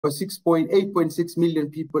8.6 million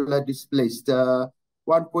people are displaced.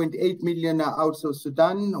 1.8 million are outside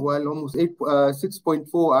Sudan, while almost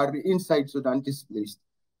 6.4 are inside Sudan displaced.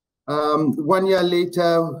 1 year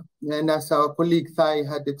later, and as our colleague Thai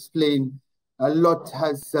had explained, a lot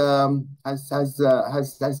has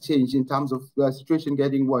changed in terms of the situation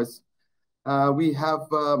getting worse. We have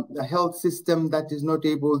a health system that is not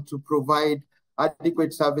able to provide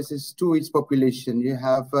adequate services to its population. You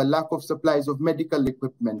have a lack of supplies of medical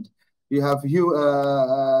equipment. You have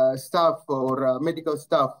staff or medical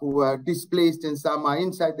staff who are displaced, and some are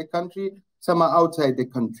inside the country, some are outside the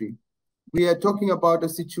country. We are talking about a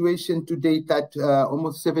situation to date that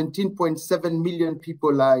almost 17.7 million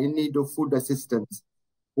people are in need of food assistance,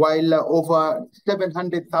 while over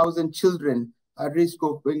 700,000 children are at risk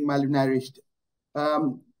of being malnourished.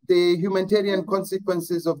 The humanitarian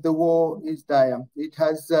consequences of the war is dire. It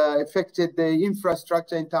has affected the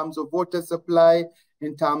infrastructure in terms of water supply,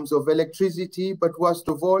 in terms of electricity, but worst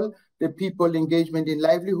of all, the people engagement in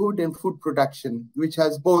livelihood and food production, which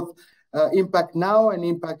has both impact now and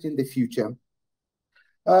impact in the future.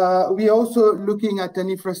 We are also looking at an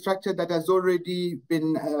infrastructure that has already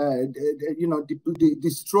been,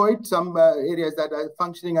 destroyed. Some areas that are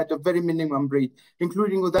functioning at a very minimum rate,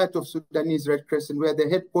 including that of Sudanese Red Crescent, where the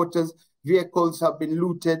headquarters vehicles have been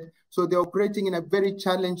looted. So they're operating in a very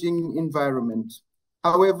challenging environment.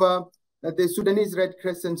 However, the Sudanese Red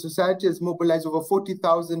Crescent Society has mobilized over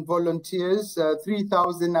 40,000 volunteers.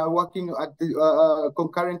 3,000 are working at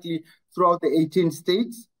concurrently throughout the 18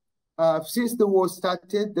 states. Since the war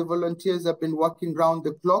started, the volunteers have been working round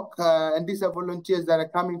the clock, and these are volunteers that are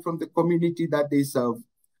coming from the community that they serve.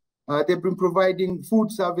 They've been providing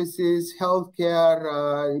food services,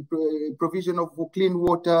 healthcare, provision of clean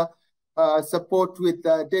water, support with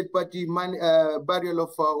dead body burial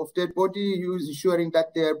of dead body, ensuring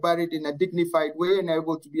that they are buried in a dignified way and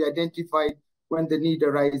able to be identified when the need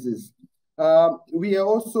arises. We are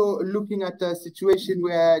also looking at a situation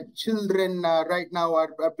where children right now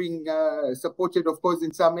are being supported, of course,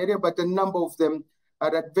 in some area, but a number of them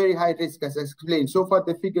are at very high risk, as I explained. So far,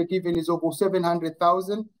 the figure given is over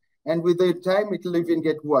 700,000, and with the time, it will even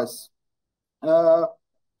get worse.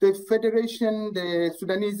 The Federation, the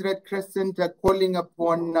Sudanese Red Crescent, are calling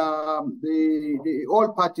upon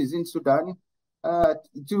all parties in Sudan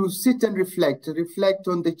to sit and reflect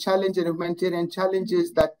on the challenge and humanitarian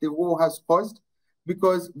challenges that the war has caused,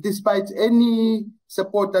 because despite any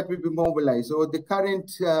support that will be mobilized, or the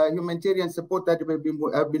current humanitarian support that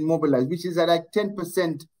have been mobilized, which is at like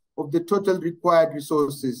 10% of the total required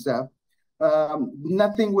resources,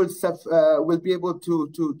 nothing will be able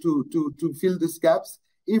to fill these gaps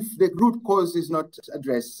if the root cause is not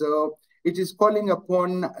addressed. So it is calling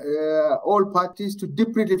upon all parties to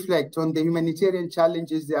deeply reflect on the humanitarian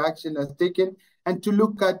challenges the action has taken, and to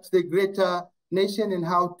look at the greater nation and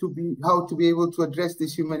how to be able to address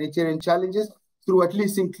these humanitarian challenges through at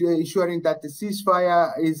least ensuring that the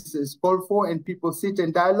ceasefire is called for and people sit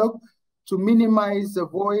and dialogue to minimize,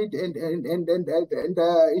 avoid, and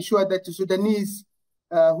ensure that the Sudanese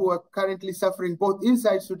who are currently suffering both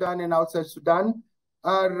inside Sudan and outside Sudan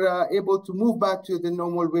are able to move back to the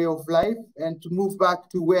normal way of life and to move back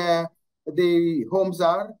to where the homes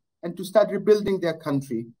are and to start rebuilding their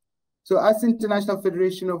country. So as International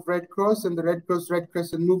Federation of Red Cross and the Red Cross Red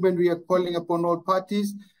Crescent movement, we are calling upon all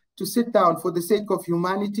parties to sit down for the sake of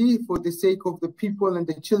humanity, for the sake of the people and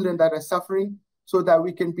the children that are suffering, so that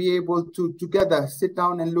we can be able to together sit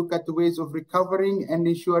down and look at the ways of recovering and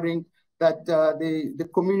ensuring that the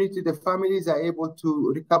community, the families are able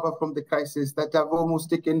to recover from the crisis that have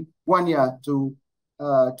almost taken 1 year to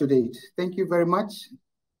date. Thank you very much.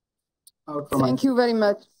 Thank you very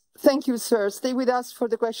much. Thank you, sir. Stay with us for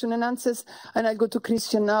the question and answers. And I'll go to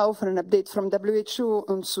Christian now for an update from WHO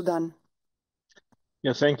on Sudan.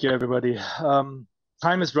 Yeah, thank you, everybody.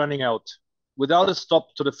 Time is running out. Without a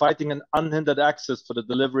stop to the fighting and unhindered access for the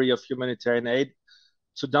delivery of humanitarian aid,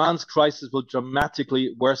 Sudan's crisis will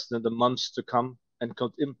dramatically worsen in the months to come and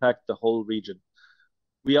could impact the whole region.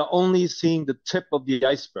 We are only seeing the tip of the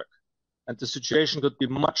iceberg, and the situation could be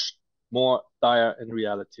much more dire in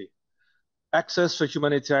reality. Access for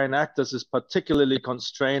humanitarian actors is particularly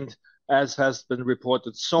constrained, as has been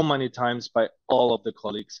reported so many times by all of the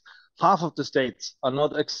colleagues. Half of the states are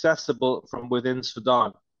not accessible from within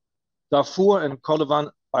Sudan. Darfur and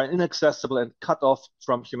Kordofan are inaccessible and cut off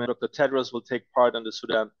from humanitarian. Dr. Tedros will take part in the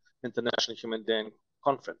Sudan International Humanitarian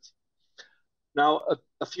Conference. Now,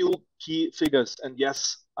 a few key figures, and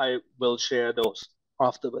yes, I will share those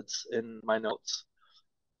afterwards in my notes.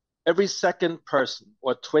 Every second person,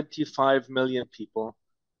 or 25 million people,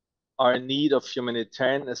 are in need of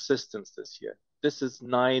humanitarian assistance this year. This is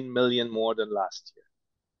 9 million more than last year.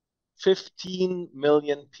 15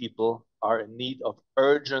 million people are in need of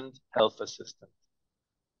urgent health assistance.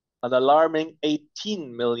 An alarming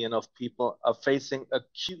 18 million of people are facing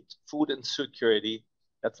acute food insecurity,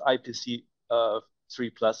 that's IPC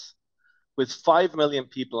 3+, with 5 million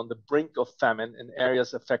people on the brink of famine in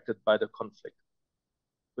areas affected by the conflict.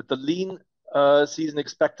 With the lean season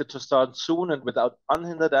expected to start soon and without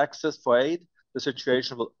unhindered access for aid, the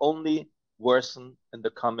situation will only worsen in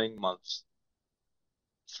the coming months.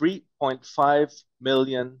 3.5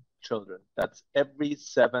 million children, that's every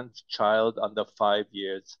 7th child under 5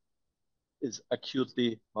 years, is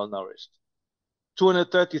acutely malnourished.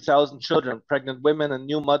 230,000 children, pregnant women, and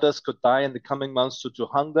new mothers could die in the coming months due to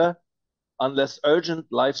hunger unless urgent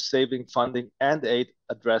life-saving funding and aid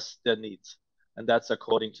address their needs. And that's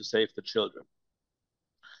according to Save the Children.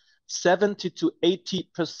 70 to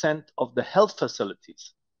 80% of the health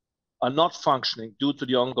facilities are not functioning due to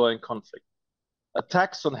the ongoing conflict.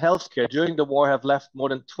 Attacks on healthcare during the war have left more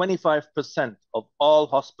than 25% of all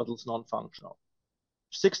hospitals non-functional.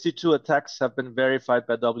 62 attacks have been verified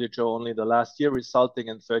by WHO only the last year, resulting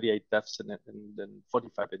in 38 deaths and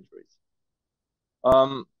 45 injuries.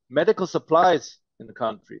 Medical supplies in the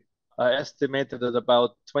country are estimated at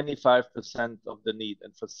about 25% of the need.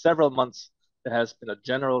 And for several months, there has been a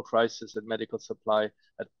general crisis in medical supply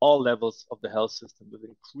at all levels of the health system, with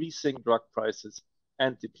increasing drug prices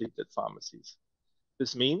and depleted pharmacies.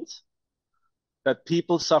 This means that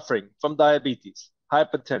people suffering from diabetes,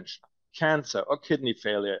 hypertension, cancer, or kidney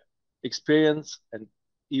failure experience and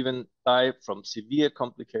even die from severe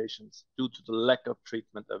complications due to the lack of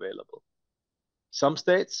treatment available. Some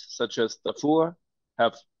states, such as Darfur,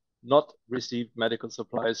 have not received medical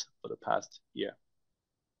supplies for the past year.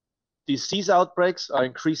 Disease outbreaks are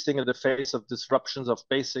increasing in the face of disruptions of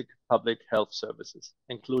basic public health services,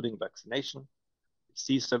 including vaccination,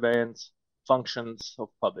 disease surveillance, functions of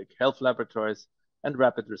public health laboratories, and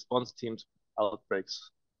rapid response teams outbreaks,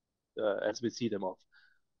 as we see them of.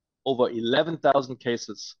 Over 11,000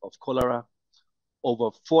 cases of cholera, over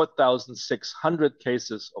 4,600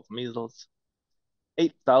 cases of measles,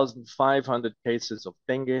 8,500 cases of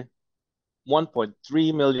dengue,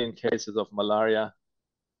 1.3 million cases of malaria,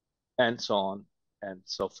 and so on and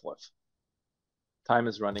so forth. Time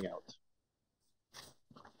is running out.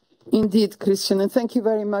 Indeed, Christian, and thank you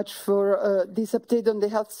very much for this update on the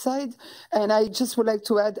health side. And I just would like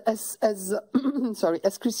to add, as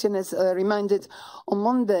Christian has reminded on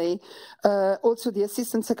Monday, also the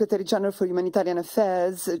Assistant Secretary General for Humanitarian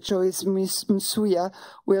Affairs, Joyce Msuya,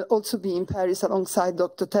 will also be in Paris alongside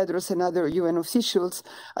Dr. Tedros and other UN officials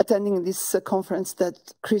attending this conference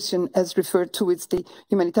that Christian has referred to. It's the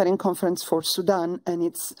Humanitarian Conference for Sudan and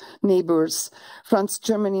its neighbors. France,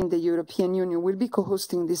 Germany, and the European Union will be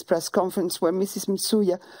co-hosting this press conference where Mrs.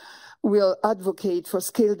 Msuya will advocate for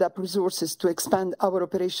scaled-up resources to expand our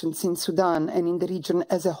operations in Sudan and in the region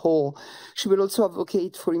as a whole. She will also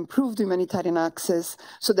advocate for improved humanitarian access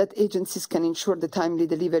so that agencies can ensure the timely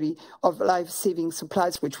delivery of life-saving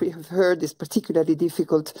supplies, which we have heard is particularly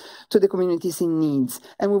difficult to the communities in need.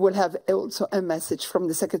 And we will have also a message from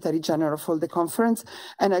the Secretary General for the conference.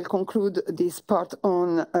 And I'll conclude this part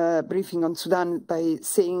on briefing on Sudan by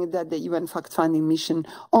saying that the UN fact-finding mission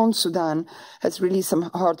on Sudan has released some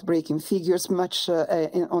heartbreaking figures, much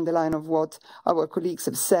on the line of what our colleagues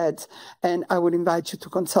have said, and I would invite you to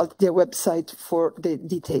consult their website for the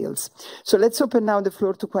details. So let's open now the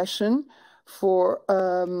floor to question for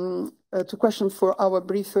our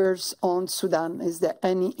briefers on Sudan. Is there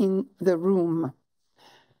any in the room?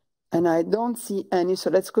 And I don't see any, so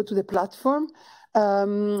let's go to the platform.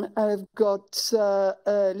 I've got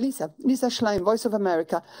Lisa Schlein, Voice of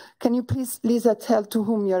America. Can you please, Lisa, tell to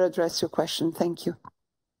whom you address your question? Thank you.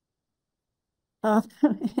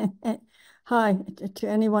 Hi, to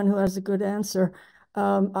anyone who has a good answer.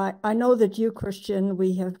 I know that you, Christian,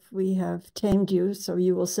 we have tamed you, so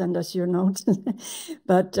you will send us your notes.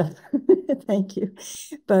 But thank you.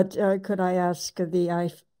 But could I ask the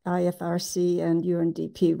IFRC and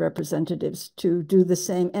UNDP representatives to do the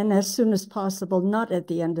same, and as soon as possible, not at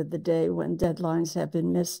the end of the day when deadlines have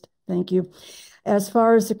been missed. Thank you. As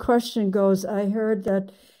far as the question goes, I heard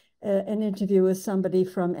that an interview with somebody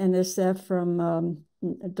from NSF, from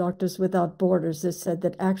Doctors Without Borders, that said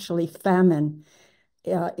that actually famine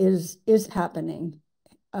is happening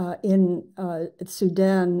in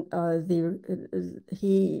Sudan.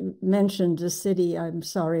 He mentioned a city. I'm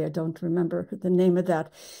sorry, I don't remember the name of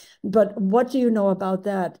that. But what do you know about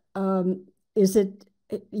that? Is it,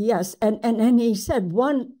 yes, and he said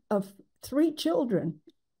 1 of 3 children,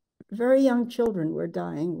 very young children, were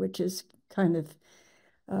dying, which is kind of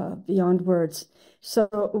beyond words. So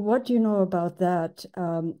what do you know about that?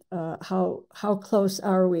 How close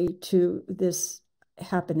are we to this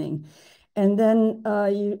happening? And then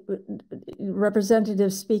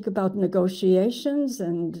representatives speak about negotiations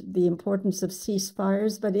and the importance of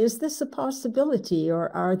ceasefires, but is this a possibility, or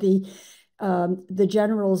are the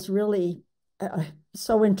generals really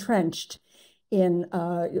so entrenched in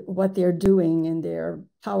what they're doing in their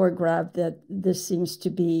power grab that this seems to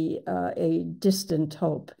be a distant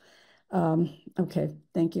hope? Okay,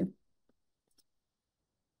 thank you.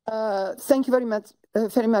 Thank you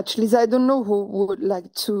very much, Lisa. I don't know who would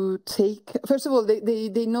like to take. First of all,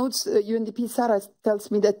 the notes, UNDP Sarah tells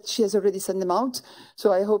me that she has already sent them out.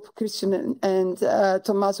 So I hope Christian and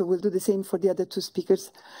Tommaso will do the same for the other two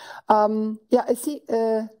speakers. Yeah, I see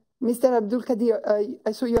Mr. Abdul Qadir,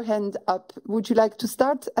 I saw your hand up. Would you like to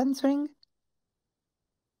start answering?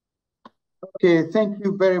 Okay, thank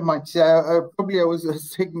you very much. Probably I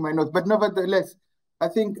was taking my notes, but nevertheless, I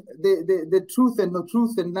think the truth and the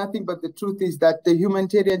truth and nothing but the truth is that the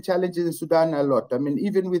humanitarian challenges in Sudan are a lot. I mean,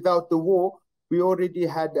 even without the war, we already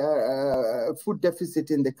had a food deficit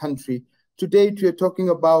in the country. Today, we are talking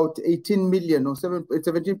about 18 million or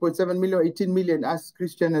 17.7 million, 18 million, as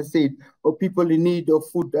Christian has said, of people in need of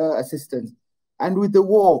food assistance. And with the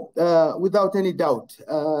war, without any doubt,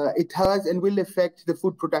 it has and will affect the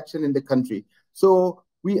food production in the country. So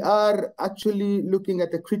we are actually looking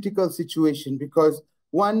at a critical situation because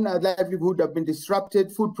one, livelihood have been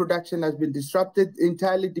disrupted, food production has been disrupted,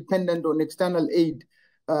 entirely dependent on external aid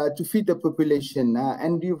to feed the population.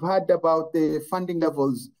 And you've heard about the funding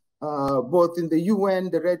levels, both in the UN,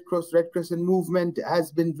 the Red Crescent movement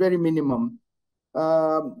has been very minimum.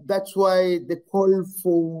 That's why the call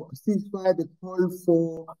for ceasefire, the call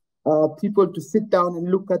for people to sit down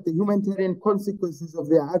and look at the humanitarian consequences of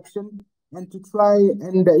their action and to try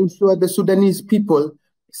and ensure the Sudanese people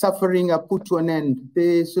suffering are put to an end.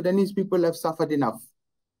 The Sudanese people have suffered enough.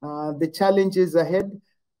 The challenges ahead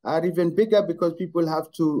are even bigger because people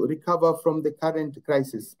have to recover from the current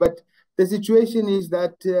crisis. But the situation is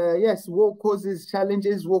that, yes, war causes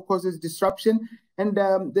challenges, war causes disruption, and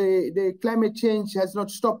the climate change has not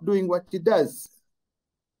stopped doing what it does.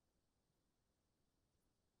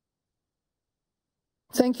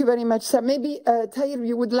 Thank you very much, sir. Maybe, Tahir,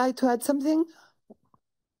 you would like to add something?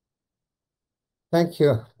 Thank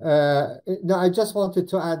you. No, I just wanted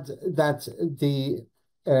to add that the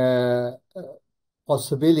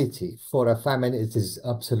possibility for a famine is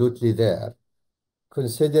absolutely there,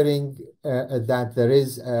 considering that there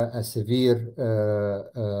is a severe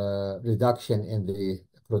reduction in the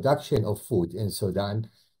production of food in Sudan,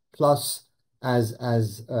 plus as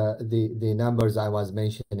the numbers I was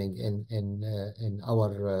mentioning in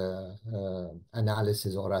our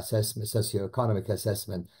analysis or assessment, socioeconomic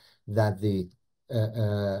assessment, that the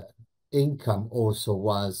income also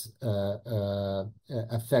was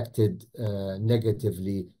affected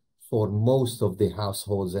negatively for most of the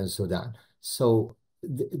households in Sudan. So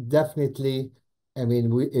definitely, I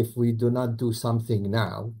mean, if we do not do something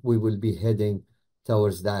now, we will be heading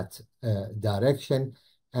towards that direction.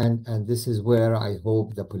 And this is where I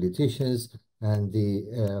hope the politicians and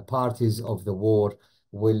the parties of the war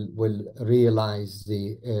will realize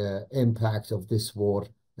the impact of this war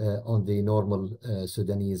on the normal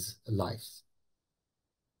Sudanese lives.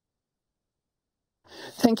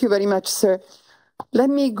 Thank you very much, sir. Let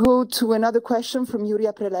me go to another question from Yuri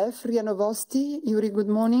Aprelev, RIA Novosti. Yuri, good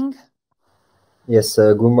morning. Yes,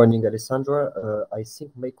 good morning, Alessandra. I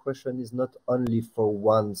think my question is not only for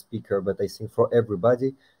one speaker, but I think for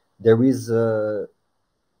everybody. There is a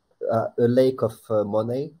lack of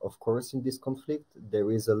money, of course, in this conflict.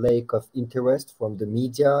 There is a lack of interest from the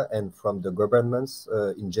media and from the governments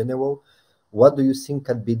in general. What do you think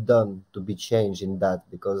can be done to be changed in that?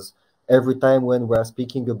 Because every time when we are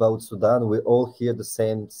speaking about Sudan, we all hear the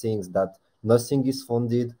same things, that nothing is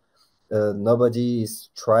funded, nobody is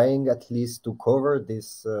trying at least to cover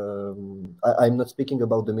this. I'm not speaking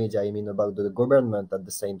about the media, I mean about the government at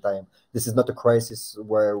the same time. This is not a crisis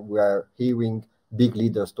where we are hearing big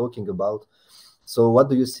leaders talking about. So what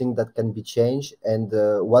do you think that can be changed, and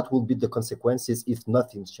what will be the consequences if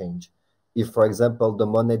nothing changes? If, for example, the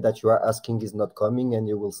money that you are asking is not coming and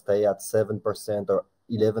you will stay at 7% or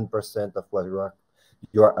 11% of what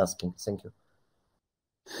you are asking. Thank you.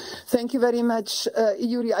 Thank you very much,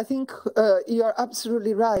 Yuri. I think you're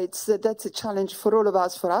absolutely right. That's a challenge for all of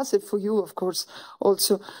us, for us and for you, of course,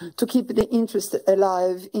 also to keep the interest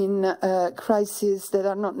alive in crises that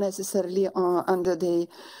are not necessarily under the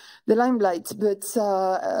the limelight, but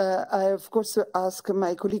I, of course, ask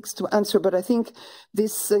my colleagues to answer. But I think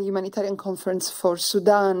this humanitarian conference for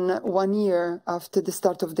Sudan, 1 year after the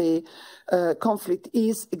start of the conflict,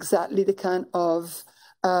 is exactly the kind of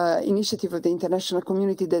initiative of the international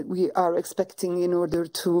community that we are expecting in order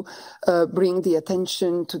to bring the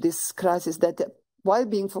attention to this crisis that, while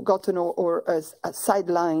being forgotten or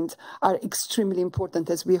sidelined, are extremely important.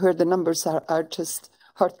 As we heard, the numbers are just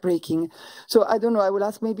heartbreaking. So I don't know, I will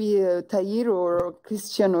ask maybe Tahir or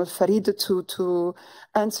Christian or Farid to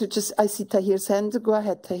answer. Just, I see Tahir's hand. Go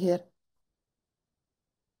ahead, Tahir.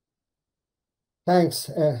 Thanks.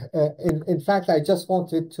 In fact, I just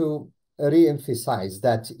wanted to re-emphasize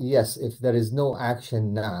that, yes, if there is no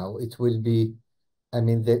action now, it will be, I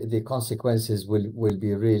mean, the consequences will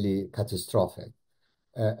be really catastrophic.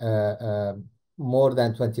 More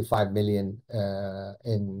than 25 million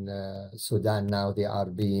in Sudan now, they are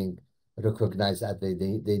being recognized that they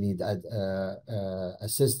need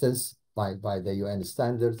assistance by the UN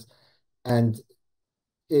standards, and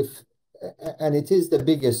it is the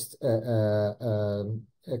biggest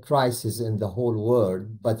crisis in the whole world,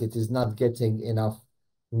 but it is not getting enough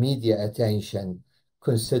media attention,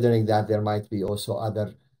 considering that there might be also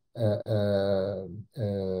other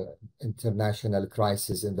international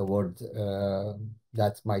crisis in the world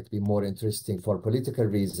that might be more interesting for political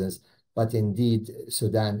reasons. But indeed,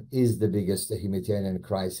 Sudan is the biggest humanitarian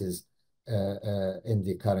crisis in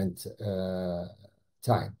the current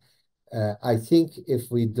time. I think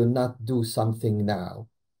if we do not do something now,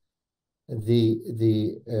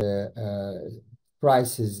 the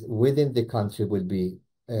crisis within the country will be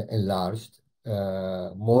enlarged.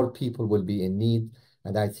 More people will be in need.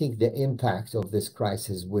 And I think the impact of this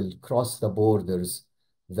crisis will cross the borders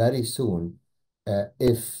very soon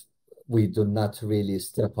if we do not really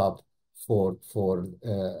step up for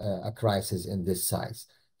a crisis in this size.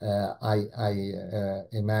 I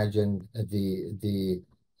imagine the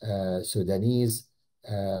Sudanese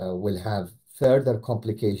will have further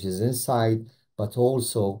complications inside, but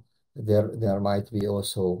also there might be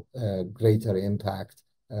also greater impact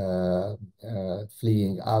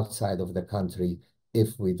fleeing outside of the country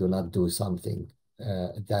if we do not do something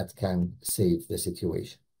that can save the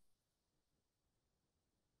situation.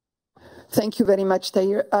 Thank you very much,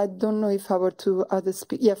 Tahir. I don't know if our two other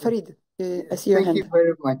speakers... Yeah, Farid, I see your hand. Thank you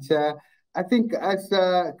very much. I think, as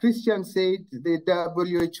Christian said, the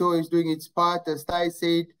WHO is doing its part. As Thai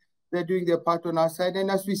said, they're doing their part on our side. And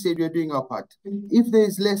as we said, we're doing our part. If there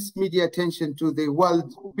is less media attention to the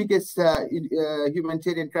world's biggest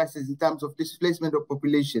humanitarian crisis in terms of displacement of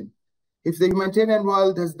population, if the humanitarian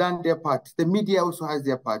world has done their part, the media also has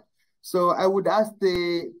their part. So I would ask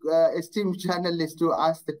the esteemed journalists to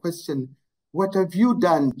ask the question, what have you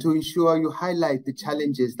done to ensure you highlight the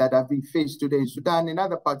challenges that are being faced today in Sudan and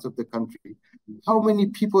other parts of the country? How many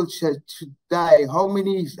people should die? How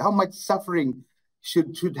much suffering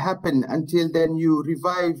should happen until then you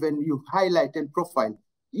revive and you highlight and profile?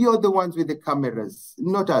 You're the ones with the cameras,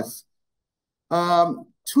 not us.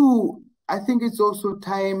 Two, I think it's also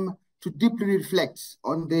time to deeply reflect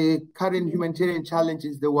on the current humanitarian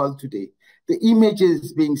challenges in the world today. The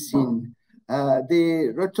images being seen,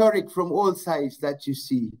 the rhetoric from all sides that you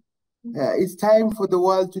see. It's time for the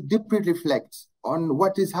world to deeply reflect on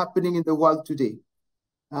what is happening in the world today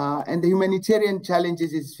and the humanitarian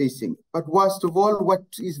challenges it's facing. But worst of all, what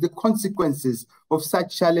is the consequences of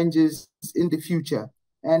such challenges in the future?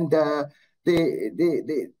 And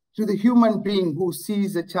to the human being who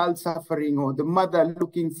sees a child suffering, or the mother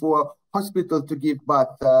looking for a hospital to give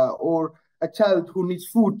birth, or a child who needs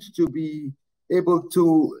food to be able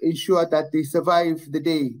to ensure that they survive the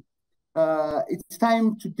day. It's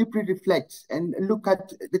time to deeply reflect and look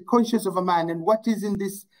at the conscience of a man and what is in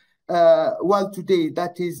this world today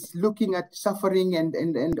that is looking at suffering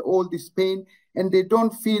and all this pain, and they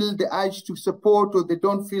don't feel the urge to support, or they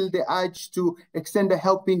don't feel the urge to extend a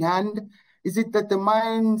helping hand. Is it that the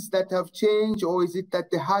minds that have changed, or is it that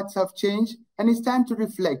the hearts have changed? And it's time to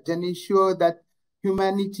reflect and ensure that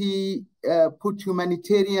humanity put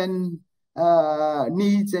humanitarian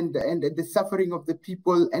needs and the suffering of the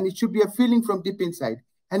people, and it should be a feeling from deep inside.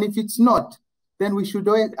 And if it's not, then we should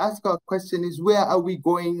always ask our question is, where are we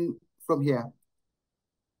going from here?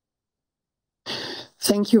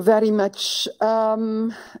 Thank you very much.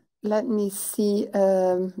 Let me see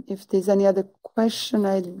if there's any other question.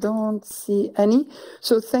 I don't see any.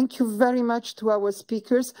 So thank you very much to our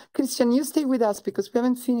speakers. Christian, you stay with us because we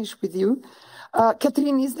haven't finished with you.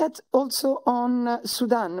 Catherine, is that also on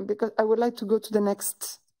Sudan? Because I would like to go to the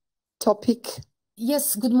next topic.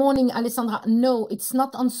 Yes, good morning, Alessandra. No, it's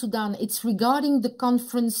not on Sudan. It's regarding the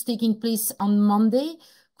conference taking place on Monday.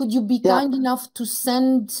 could you be kind enough to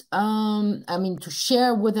send, to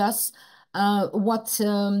share with us what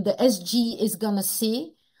the SG is going to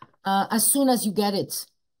say as soon as you get it?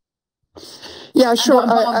 Yeah, sure.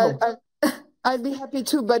 I'd be happy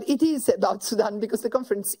to, but it is about Sudan because the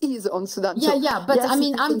conference is on Sudan. Yeah, so, but yes,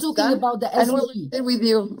 I'm talking about the SG. And we'll be with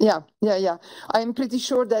you. Yeah. I'm pretty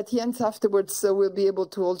sure that Jens afterwards will be able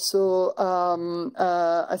to also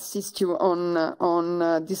assist you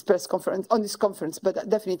on this press conference, But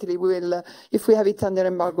definitely we will, if we have it under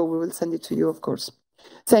embargo, we will send it to you, of course.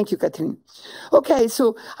 Thank you, Catherine. Okay,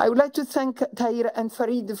 so I would like to thank Tahir and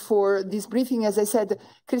Farid for this briefing. As I said,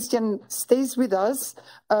 Christian stays with us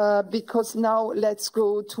because now let's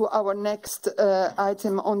go to our next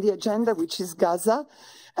item on the agenda, which is Gaza.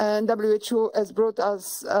 And WHO has brought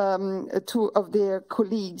us two of their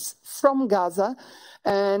colleagues from Gaza.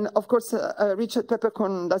 And of course, Richard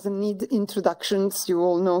Peppercorn doesn't need introductions. You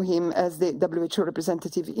all know him as the WHO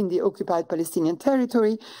representative in the occupied Palestinian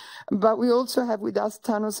territory. But we also have with us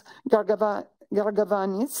Tanos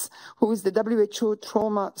Gargavanis, who is the WHO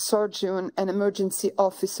trauma surgeon and emergency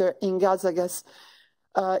officer in Gaza.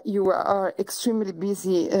 You are extremely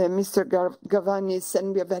busy, Mr. Gavanis,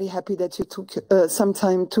 and we are very happy that you took some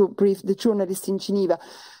time to brief the journalist in Geneva.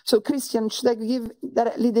 So, Christian, should I give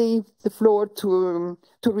directly the floor to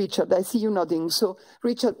Richard? I see you nodding. So,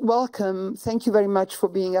 Richard, welcome. Thank you very much for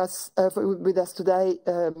being with us today.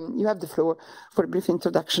 You have the floor for a brief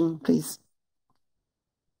introduction, please.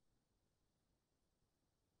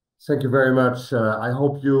 Thank you very much. I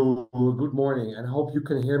hope you, good morning, and I hope you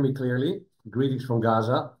can hear me clearly. Greetings from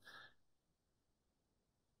Gaza.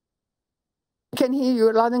 I can hear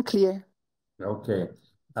you loud and clear. Okay.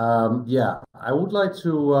 Yeah, I would like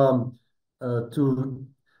to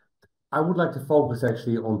focus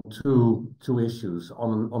actually on two issues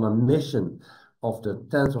on a mission of the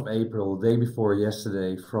 10th of April, the day before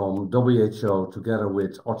yesterday, from WHO together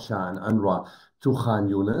with OCHA and UNRWA to Khan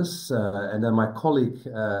Yunis, and then my colleague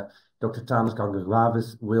Dr. Tanos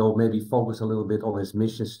Gargavanis will maybe focus a little bit on his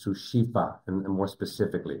missions to Shifa and more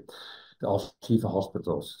specifically the Shifa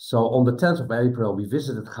hospitals. So on the 10th of April, we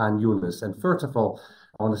visited Khan Yunis, and first of all,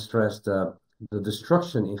 I want to stress the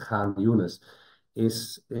destruction in Khan Yunis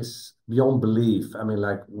is beyond belief. I mean,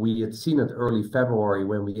 like we had seen it early February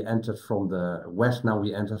when we entered from the west. Now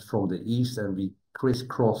we entered from the east, and we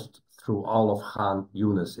crisscrossed through all of Khan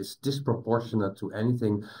Yunis. It's disproportionate to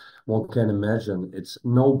anything one can imagine. It's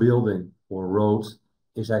no building or road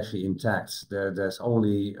is actually intact. There's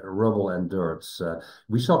only rubble and dirt.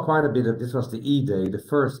 We saw quite a bit of, this was the E-Day, the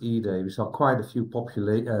first E-Day. We saw quite a few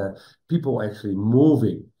people actually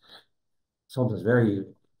moving, sometimes very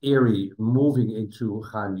eerie, moving into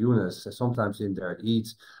Khan Yunis, sometimes in their Eid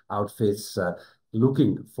outfits,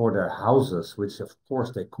 looking for their houses, which of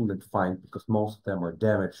course they couldn't find because most of them are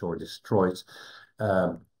damaged or destroyed,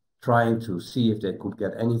 trying to see if they could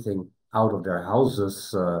get anything out of their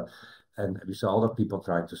houses. And we saw other people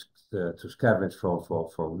trying to scavenge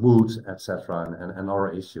for wood, etc., and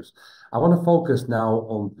other issues. I want to focus now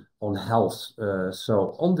on health.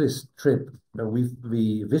 So on this trip,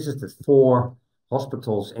 we visited 4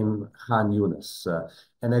 hospitals in Khan Yunis.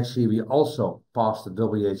 And actually, we also passed the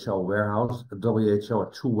WHO warehouse. The WHO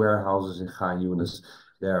had 2 warehouses in Khan Yunis.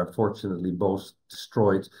 They are fortunately both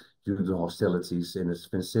destroyed due to the hostilities in its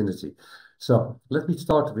vicinity. So let me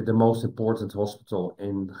start with the most important hospital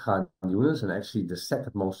in Khan Yunis, and actually the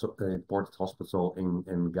second most important hospital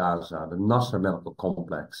in Gaza, the Nasser Medical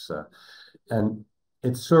Complex. And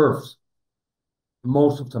it serves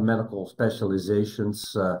most of the medical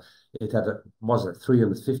specializations. It was a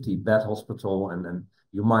 350-bed hospital, and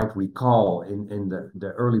you might recall in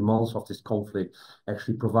the early months of this conflict,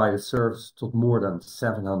 actually provided service to more than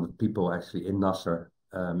 700 people actually in Nasser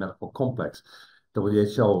Medical Complex.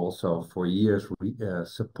 WHO also for years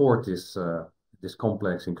support this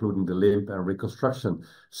complex, including the Limb and Reconstruction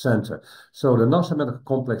Center. So the Nasser Medical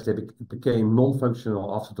Complex, they became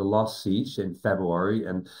non-functional after the last siege in February,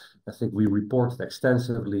 and I think we reported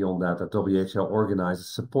extensively on that WHO organizers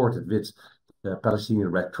supported with the Palestinian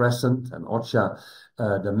Red Crescent and OCHA,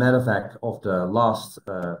 the medevac of the last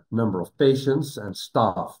number of patients and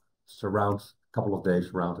staff. It's around a couple of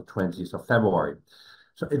days, around the 20th of February.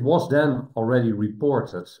 So it was then already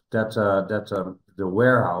reported that the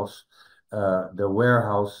warehouse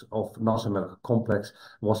of Nasser Medical Complex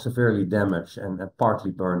was severely damaged and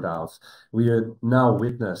partly burned out. We have now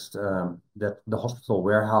witnessed that the hospital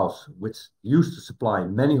warehouse, which used to supply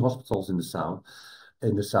many hospitals in the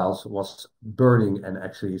south, was burning, and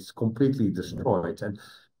actually it's completely destroyed. And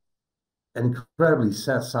an incredibly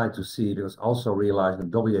sad sight to see, because also realizing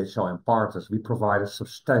WHO and partners, we provided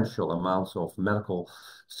substantial amounts of medical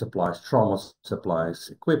supplies, trauma supplies,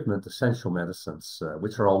 equipment, essential medicines,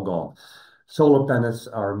 which are all gone. Solar panels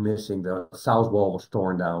are missing, the south wall was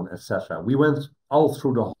torn down, etc. We went all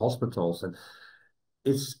through the hospitals, and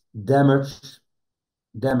it's damaged.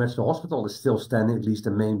 The hospital is still standing, at least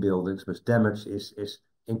the main buildings, but damage is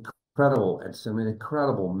incredible. It's an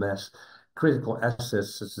incredible mess. Critical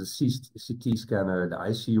assets such as the CT scanner, the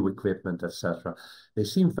ICU equipment, etc. They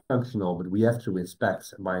seem functional, but we have to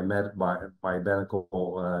inspect by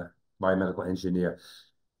biomedical engineer.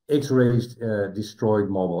 X-rays destroyed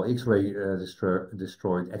mobile, X-ray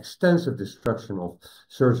destroyed, extensive destruction of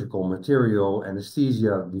surgical material,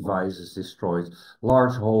 anesthesia devices destroyed,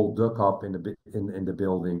 large hole dug up in the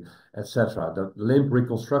building, etc. The limb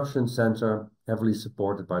reconstruction center, heavily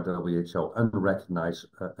supported by WHO,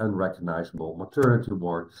 unrecognizable, maternity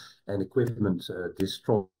ward and equipment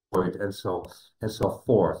destroyed, and so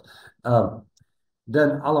forth.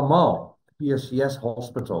 Then Al-Amal, PSCS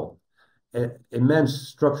hospital, immense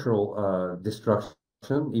structural destruction,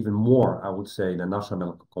 even more, I would say, than Nasser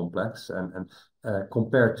Medical Complex, and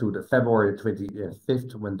compared to the February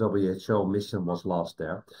 25th when WHO mission was last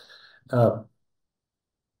there.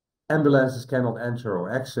 Ambulances cannot enter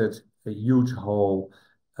or exit, a huge hole,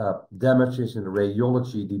 damages in the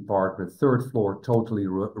radiology department, third floor totally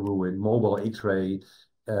ruined, mobile X-ray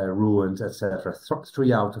ruined, etc.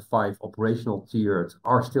 3 out of 5 operational tiers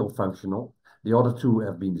are still functional. The other 2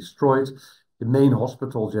 have been destroyed. The main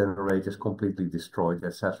hospital generator is completely destroyed,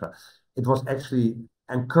 etc. It was actually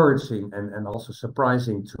encouraging and also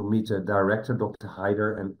surprising to meet the director, Dr.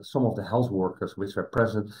 Haider, and some of the health workers which were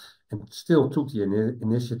present and still took the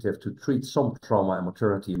initiative to treat some trauma and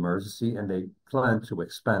maternity emergency, and they plan to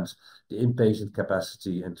expand the inpatient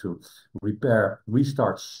capacity and to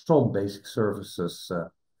restart some basic services,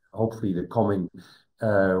 hopefully the coming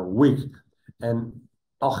week. And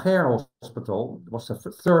Al-Ghair Hospital was the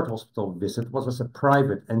 3rd hospital visit, was a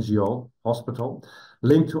private NGO hospital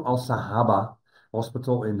linked to Al-Sahaba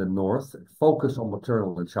Hospital in the north, focused on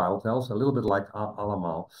maternal and child health, a little bit like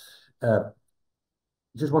Al-Amal.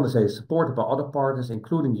 Just want to say, supported by other partners,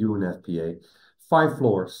 including UNFPA, 5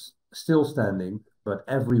 floors still standing, but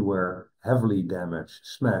everywhere heavily damaged,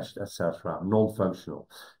 smashed, etc., non-functional.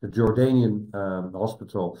 The Jordanian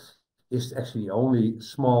hospital is actually the only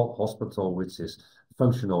small hospital which is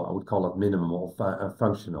functional. I would call it minimum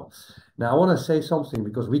functional. Now, I want to say something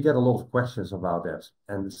because we get a lot of questions about that,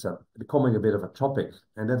 and it's becoming a bit of a topic,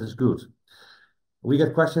 and that is good. We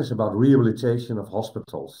get questions about rehabilitation of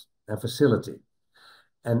hospitals and facility.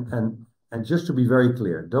 And just to be very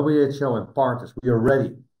clear, WHO and partners, we are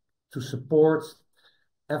ready to support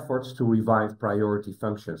efforts to revive priority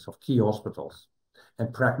functions of key hospitals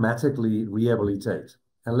and pragmatically rehabilitate.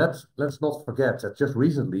 And let's not forget that just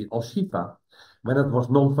recently, Al-Shifa, when it was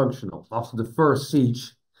non-functional, after the first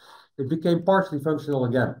siege, it became partially functional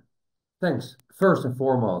again. Thanks, first and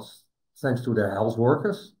foremost, thanks to their health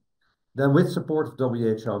workers. Then with support of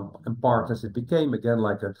WHO and partners, it became again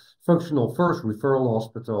like a functional first referral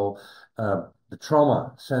hospital, the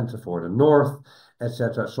trauma center for the north,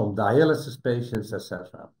 etc., some dialysis patients,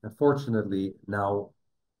 etc. Unfortunately, now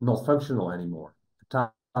not functional anymore. The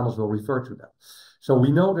tunnels will refer to that. So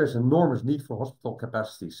we know there's enormous need for hospital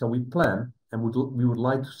capacity. So we plan and we would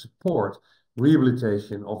like to support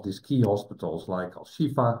rehabilitation of these key hospitals like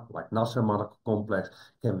Al-Shifa, like Nasser Medical Complex.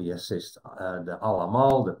 Can we assist the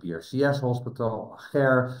Al-Amal, the PRCS hospital,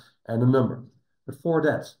 Al-Ghair, and a number. But for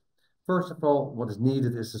that, first of all, what is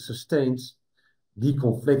needed is a sustained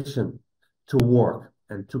deconfliction to work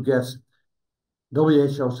and to get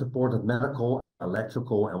WHO-supported medical,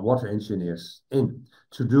 electrical, and water engineers in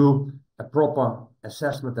to do a proper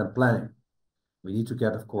assessment and planning. We need to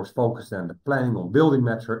get, of course, focused on the planning on building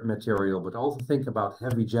material, but also think about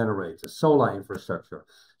heavy generators, solar infrastructure,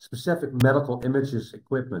 specific medical images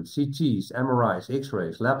equipment, CTs, MRIs,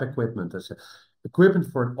 X-rays, lab equipment, equipment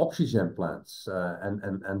for oxygen plants,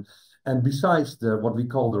 and besides what we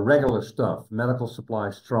call the regular stuff, medical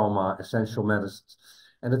supplies, trauma, essential medicines.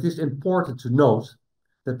 And it is important to note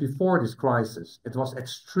that before this crisis, it was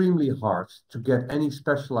extremely hard to get any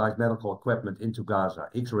specialized medical equipment into Gaza,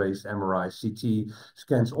 X-rays, MRIs, CT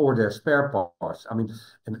scans, or their spare parts. I mean,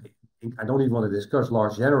 and I don't even want to discuss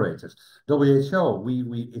large generators. WHO,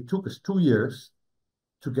 it took us 2 years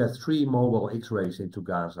to get 3 mobile X-rays into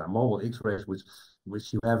Gaza, mobile X-rays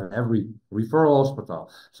which you have in every referral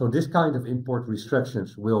hospital. So this kind of import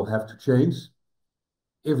restrictions will have to change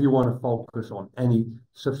if you want to focus on any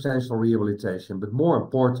substantial rehabilitation. But more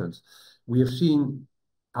important, we have seen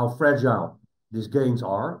how fragile these gains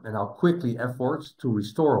are and how quickly efforts to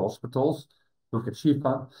restore hospitals, look at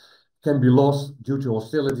Shifa, can be lost due to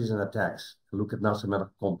hostilities and attacks. Look at Nasser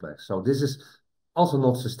Medical Complex. So this is also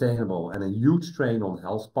not sustainable and a huge strain on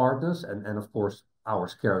health partners and of course, our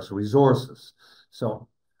scarce resources. So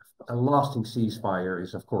a lasting ceasefire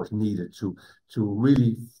is, of course, needed to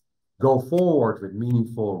really go forward with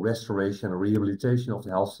meaningful restoration and rehabilitation of the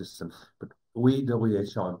health system. But we,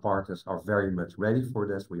 WHO and partners, are very much ready for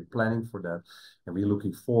this. We're planning for that, and we're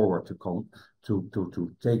looking forward to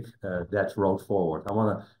take that road forward. I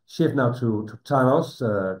want to shift now to Thanos,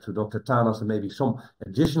 to Dr. Thanos, and maybe some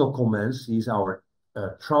additional comments. He's our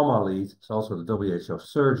trauma lead. He's also the WHO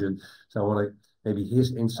surgeon. So I want to maybe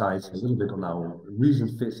his insights a little bit on our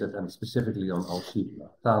recent visit and specifically on Shifa.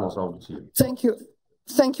 Thanos, over to you. Thank you.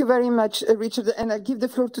 Thank you very much, Richard. And I give the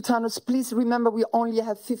floor to Thanos. Please remember, we only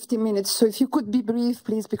have 50 minutes. So if you could be brief,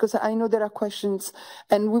 please, because I know there are questions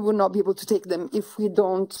and we will not be able to take them if we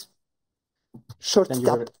don't short it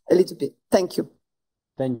up a little bit. Thank you.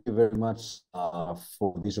 Thank you very much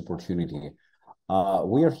for this opportunity.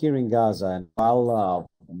 We are here in Gaza, and while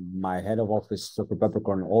my head of office, Dr.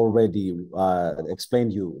 Peppercorn, already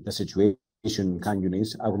explained you the situation in Khan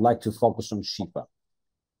Yunis, I would like to focus on Shifa.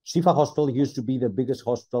 Shifa Hospital used to be the biggest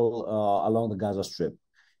hospital along the Gaza Strip.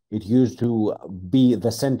 It used to be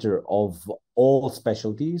the center of all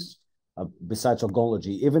specialties besides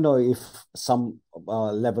oncology, even though if some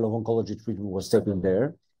level of oncology treatment was taken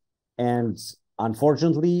there. And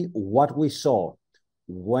unfortunately, what we saw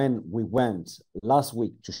when we went last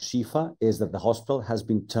week to Shifa is that the hospital has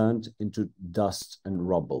been turned into dust and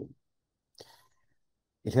rubble.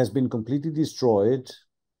 It has been completely destroyed.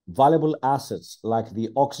 Valuable assets like the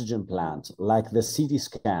oxygen plant, like the CT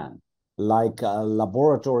scan, like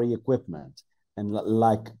laboratory equipment, and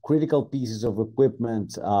like critical pieces of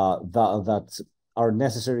equipment that are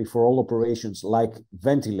necessary for all operations, like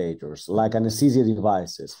ventilators, like anesthesia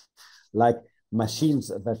devices, like machines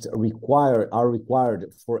that are required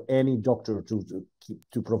for any doctor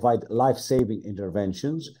to provide life-saving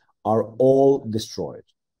interventions, are all destroyed.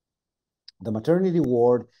 The maternity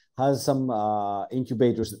ward has some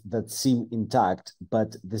incubators that seem intact,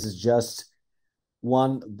 but this is just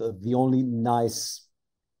the only nice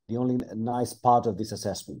part of this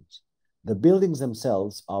assessment. The buildings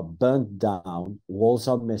themselves are burnt down, walls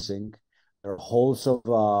are missing, there are holes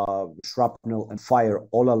of shrapnel and fire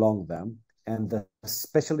all along them, and the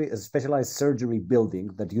specialized surgery building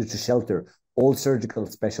that used to shelter all surgical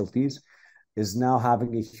specialties is now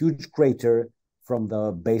having a huge crater from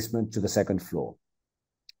the basement to the second floor.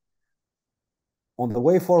 On the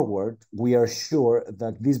way forward, we are sure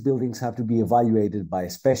that these buildings have to be evaluated by a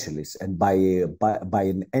specialist and by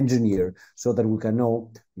an engineer so that we can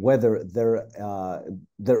know whether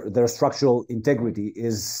their structural integrity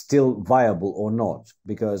is still viable or not.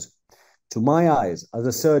 Because to my eyes, as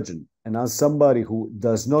a surgeon and as somebody who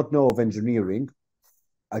does not know of engineering,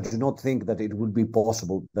 I do not think that it would be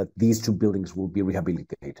possible that these two buildings will be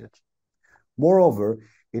rehabilitated. Moreover,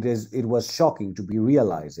 it was shocking to be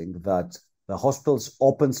realizing that the hospital's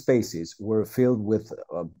open spaces were filled with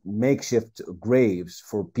makeshift graves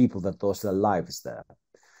for people that lost their lives there.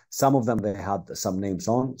 Some of them they had some names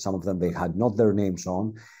on, some of them they had not their names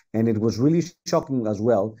on. And it was really shocking as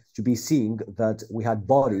well to be seeing that we had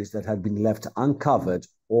bodies that had been left uncovered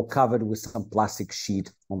or covered with some plastic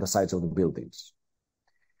sheet on the sides of the buildings.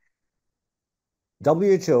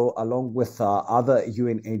 WHO, along with other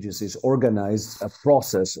UN agencies, organized a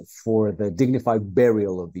process for the dignified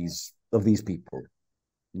burial of these people.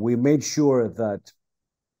 We made sure that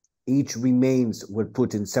each remains were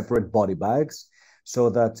put in separate body bags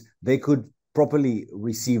so that they could properly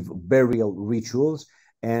receive burial rituals,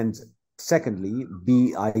 and secondly,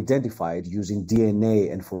 be identified using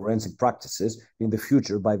DNA and forensic practices in the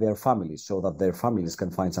future by their families so that their families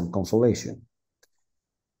can find some consolation.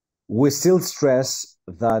 We still stress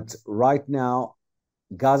that right now,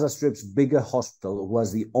 Gaza Strip's bigger hospital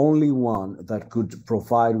was the only one that could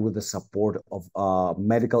provide with the support of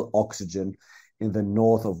medical oxygen in the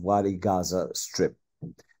north of Wadi Gaza Strip.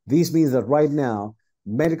 This means that right now,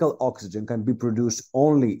 medical oxygen can be produced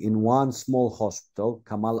only in one small hospital,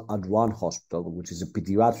 Kamal Adwan Hospital, which is a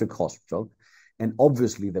pediatric hospital, and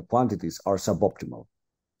obviously the quantities are suboptimal.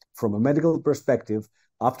 From a medical perspective,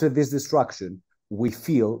 after this destruction, we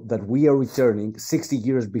feel that we are returning 60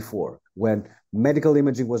 years before, when medical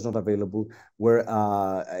imaging was not available, where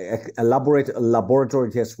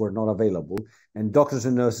laboratory tests were not available, and doctors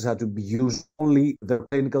and nurses had to be used only their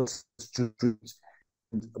clinical to treat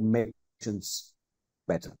and make patients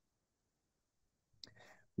better.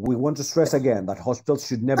 We want to stress again that hospitals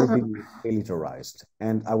should never be militarized.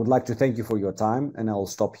 And I would like to thank you for your time, and I'll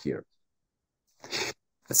stop here.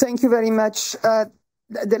 Thank you very much.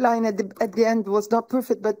 The line at the end was not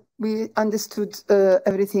perfect, but we understood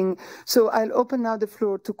everything. So I'll open now the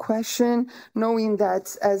floor to question, knowing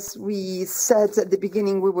that, as we said at the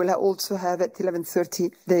beginning, we will also have at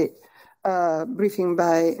 11:30 the briefing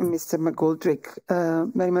by Mr. McGoldrick,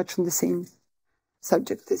 very much on the same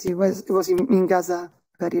subject as he was in Gaza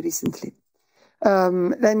very recently.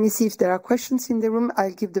 Let me see if there are questions in the room.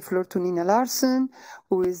 I'll give the floor to Nina Larsen,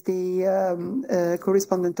 who is the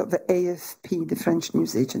correspondent of the AFP, the French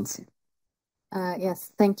news agency.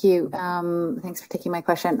 Yes, thank you. Thanks for taking my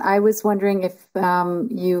question. I was wondering if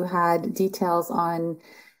you had details on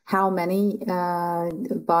how many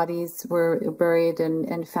bodies were buried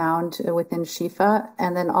and found within Shifa,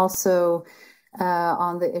 and then also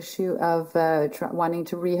on the issue of wanting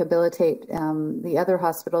to rehabilitate the other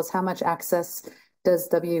hospitals. How much access does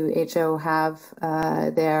WHO have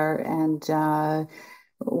there, and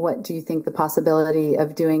what do you think the possibility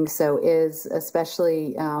of doing so is,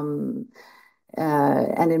 especially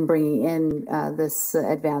and in bringing in this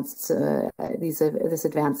advanced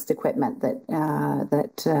equipment that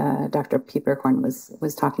Dr. Pieperkorn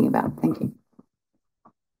was talking about? Thank you.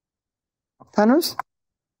 Panos?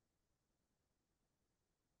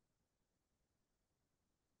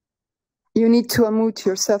 You need to unmute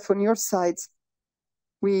yourself on your side.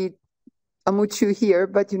 We unmute you here,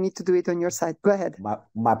 but you need to do it on your side. Go ahead.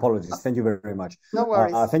 My apologies. Thank you very much. No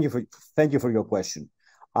worries. Thank you for your question.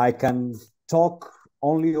 I can talk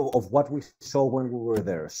only of what we saw when we were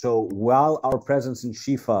there. So while our presence in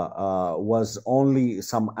Shifa was only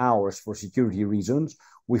some hours for security reasons,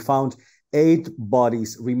 we found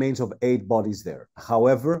remains of 8 bodies there.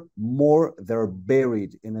 However, more they're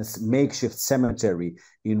buried in a makeshift cemetery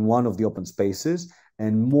in one of the open spaces,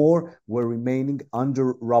 and more were remaining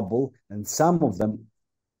under rubble, and some of them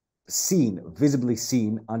visibly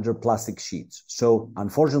seen under plastic sheets. So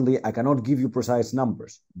unfortunately, I cannot give you precise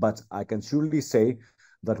numbers, but I can surely say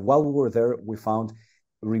that while we were there, we found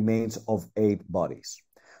remains of 8 bodies.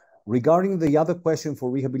 Regarding the other question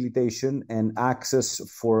for rehabilitation and access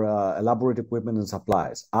for elaborate equipment and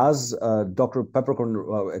supplies, as Dr.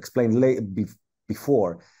 Peppercorn explained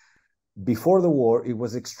before the war, it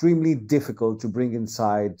was extremely difficult to bring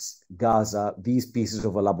inside Gaza these pieces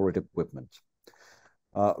of elaborate equipment.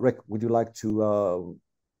 Rick, would you like to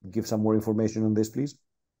give some more information on this, please?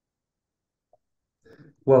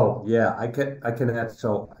 Well, yeah, I can add.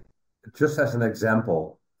 So, just as an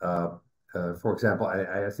example, for example,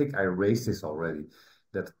 I think I raised this already,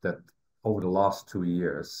 that over the last 2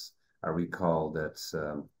 years, I recall that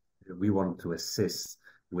we wanted to assist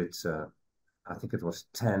with, I think it was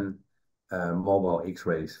 10 mobile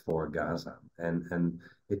X-rays for Gaza, and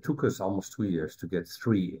it took us almost 2 years to get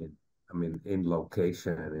 3 in. I mean, in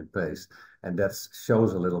location and in place. And that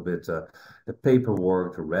shows a little bit the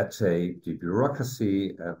paperwork, the red tape, the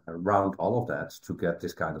bureaucracy around all of that to get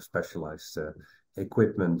this kind of specialized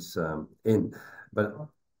equipment in. But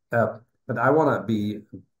I want to be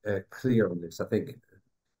clear on this. I think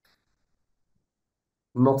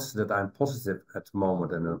not that I'm positive at the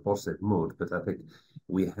moment and in a positive mood, but I think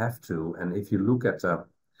we have to, and if you look at,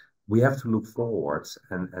 we have to look forwards,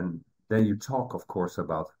 and then you talk, of course,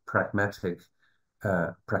 about pragmatic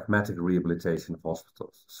rehabilitation of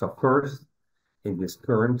hospitals. So first, in this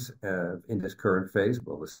current phase,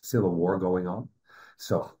 well, there's still a war going on.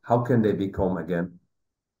 So how can they become again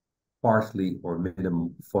partly or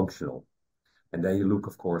minimum functional? And then you look,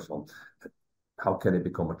 of course, on how can it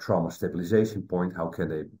become a trauma stabilization point? How can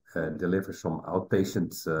they deliver some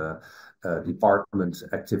outpatient department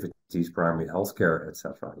activities, primary healthcare,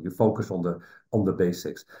 etc.? You focus on the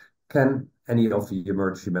basics. Can any of the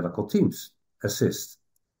emergency medical teams assist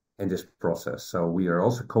in this process? So we are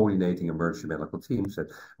also coordinating emergency medical teams, that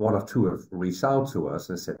 1 or 2 have reached out to us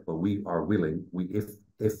and said, well, we are willing,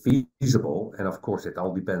 if feasible, and of course it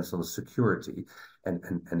all depends on the security, and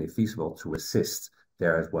if feasible, to assist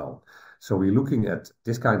there as well. So we're looking at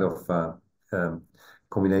this kind of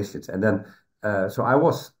combinations. And then, so I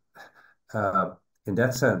was, in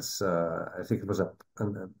that sense, I think it was a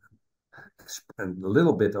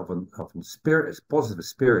little bit of a spirit, a positive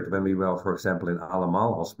spirit, when we were, for example, in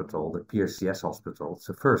Al-Amal Hospital, the PRCS hospital.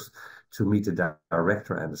 So first to meet the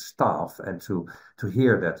director and the staff, and to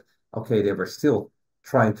hear that, okay, they were still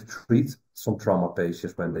trying to treat some trauma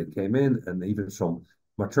patients when they came in, and even some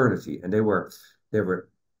maternity, and they were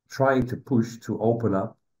trying to push to open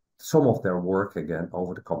up some of their work again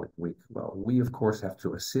over the coming week. Well, we of course have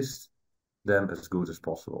to assist them as good as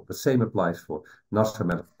possible. The same applies for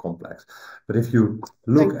non-medical complex. But if you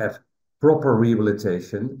look at proper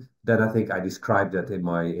rehabilitation, then I think I described that in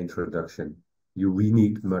my introduction. We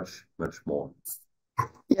need much, much more.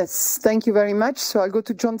 Yes, thank you very much. So I'll go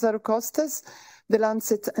to John Zarocostas, The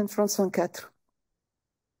Lancet, and France 24.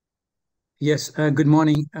 Yes, good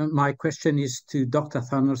morning. My question is to Dr.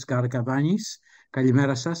 Thanos Gargavanis.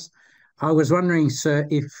 Kalimera σας. I was wondering, sir,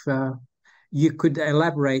 if you could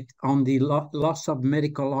elaborate on the loss of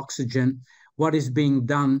medical oxygen, what is being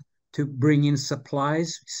done to bring in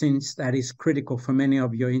supplies, since that is critical for many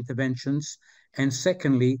of your interventions. And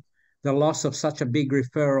secondly, the loss of such a big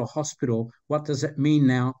referral hospital, what does it mean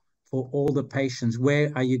now for all the patients?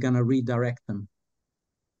 Where are you going to redirect them?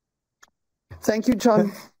 Thank you,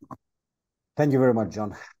 John. Thank you very much,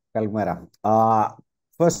 John. Kalimera.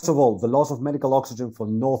 First of all, the loss of medical oxygen for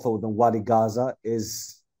northern Wadi Gaza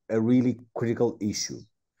is a really critical issue.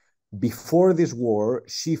 Before this war,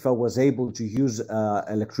 Shifa was able to use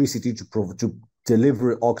electricity to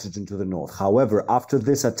deliver oxygen to the north. However, after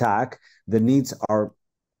this attack, the needs are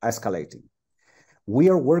escalating. We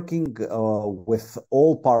are working with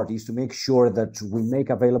all parties to make sure that we make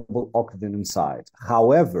available oxygen inside.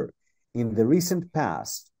 However, in the recent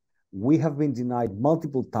past, we have been denied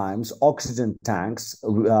multiple times oxygen tanks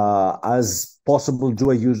as possible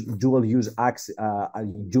dual-use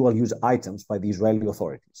items by the Israeli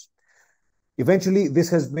authorities. Eventually, this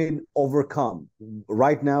has been overcome.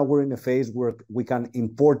 Right now, we're in a phase where we can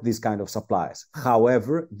import these kind of supplies.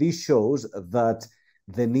 However, this shows that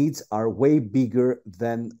the needs are way bigger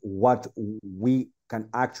than what we can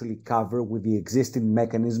actually cover with the existing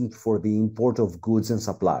mechanisms for the import of goods and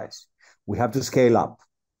supplies. We have to scale up.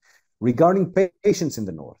 Regarding patients in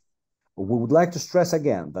the north, we would like to stress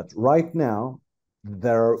again that right now,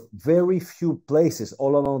 there are very few places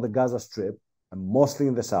all along the Gaza Strip, and mostly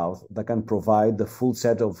in the south, that can provide the full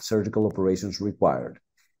set of surgical operations required.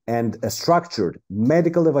 And a structured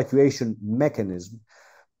medical evacuation mechanism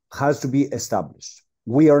has to be established.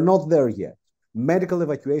 We are not there yet. Medical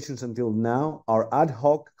evacuations until now are ad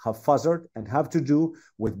hoc, haphazard, and have to do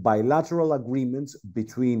with bilateral agreements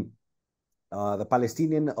between the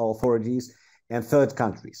Palestinian authorities and third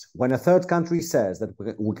countries. When a third country says that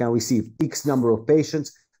we can receive X number of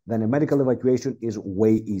patients, then a medical evacuation is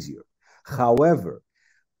way easier. However,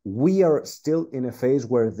 we are still in a phase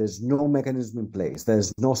where there's no mechanism in place.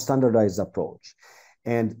 There's no standardized approach.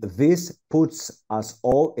 And this puts us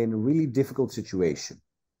all in a really difficult situation.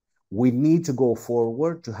 We need to go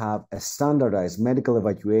forward to have a standardized medical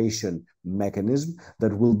evacuation mechanism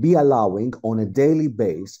that will be allowing on a daily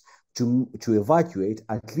basis to evacuate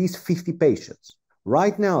at least 50 patients.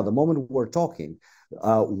 Right now, the moment we're talking,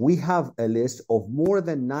 we have a list of more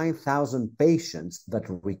than 9,000 patients that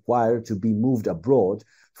require to be moved abroad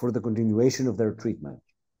for the continuation of their treatment.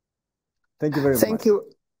 Thank you very much. Thank you.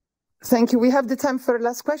 Thank you. We have the time for a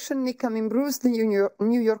last question. Nick Bruce, the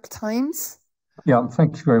New York Times. Yeah,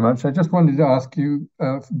 thank you very much. I just wanted to ask you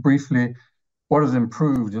briefly, what has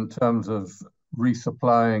improved in terms of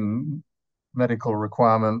resupplying medical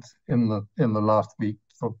requirements in the last week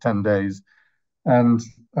or 10 days? And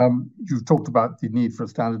you've talked about the need for a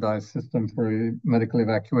standardized system for medical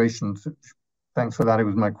evacuations. Thanks for that. It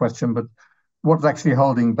was my question. But what's actually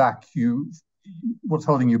holding back you? What's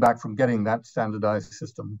holding you back from getting that standardized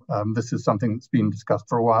system? This is something that's been discussed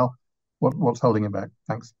for a while. What's holding it back?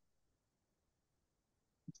 Thanks.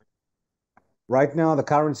 Right now, the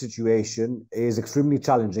current situation is extremely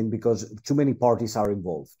challenging because too many parties are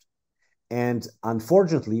involved. And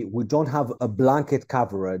unfortunately, we don't have a blanket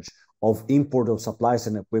coverage of import of supplies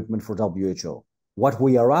and equipment for WHO. What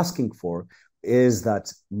we are asking for is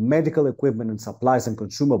that medical equipment and supplies and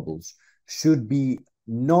consumables should be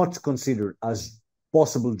not considered as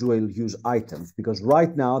possible dual-use items, because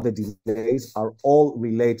right now the delays are all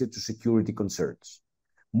related to security concerns.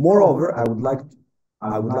 Moreover, I would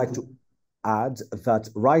like to add that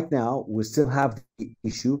right now we still have the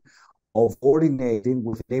issue of coordinating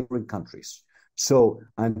with neighboring countries. So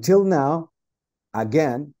until now,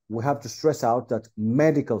 again, we have to stress out that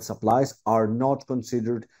medical supplies are not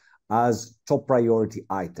considered as top priority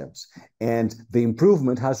items. And the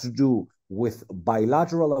improvement has to do with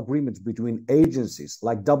bilateral agreements between agencies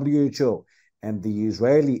like WHO and the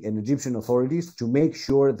Israeli and Egyptian authorities to make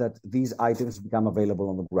sure that these items become available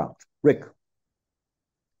on the ground. Rick.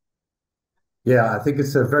 Yeah, I think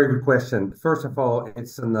it's a very good question. First of all,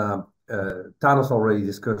 it's Thanos already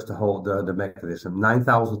discussed the mechanism.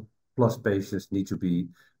 9,000 plus patients need to be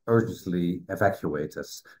urgently evacuated.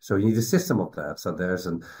 So you need a system of that. So there's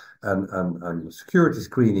a security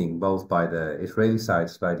screening both by the Israeli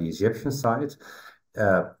side, by the Egyptian side.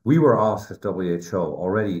 we were asked as WHO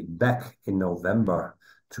already back in November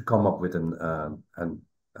to come up with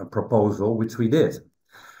a proposal, which we did.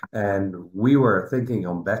 And we were thinking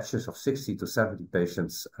on batches of 60 to 70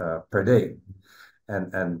 patients per day.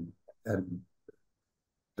 And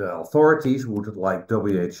the authorities would like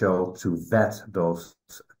WHO to vet those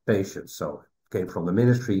patients. So it came from the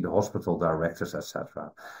ministry, the hospital directors,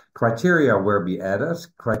 etc. Criteria where we added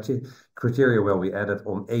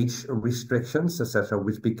on age restrictions, etc.,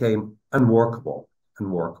 which became unworkable.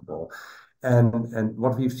 And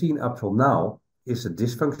what we've seen up till now is a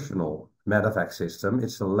dysfunctional medevac system.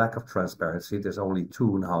 It's a lack of transparency. There's only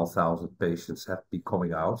 2,500 patients have been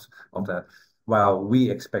coming out of that, while we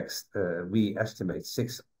estimate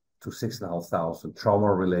 6,000 to 6,500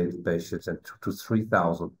 trauma-related patients and 2,000 to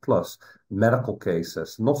 3,000 plus medical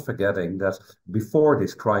cases, not forgetting that before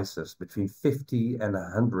this crisis, between 50 and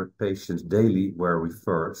 100 patients daily were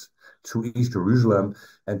referred to East Jerusalem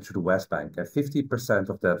and to the West Bank. And 50%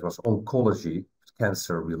 of that was oncology,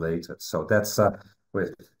 cancer-related. So that's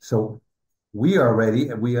so we are ready,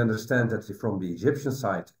 and we understand that from the Egyptian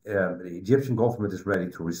side, the Egyptian government is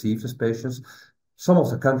ready to receive these patients. Some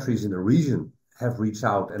of the countries in the region have reached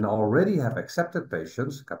out and already have accepted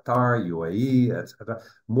patients, Qatar, UAE, etc.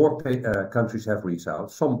 More countries have reached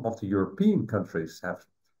out. Some of the European countries have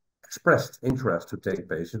expressed interest to take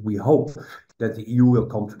patients. We hope that the EU will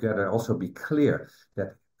come together and also be clear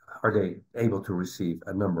that are they able to receive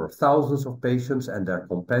a number of thousands of patients and their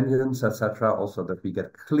companions, etc. Also that we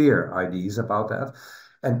get clear ideas about that.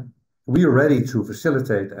 And we are ready to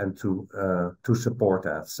facilitate and to support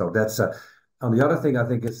that. So that's on the other thing, I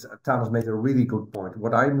think Thanos made a really good point.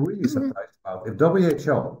 What I'm really surprised about, if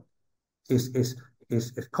WHO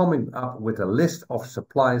is coming up with a list of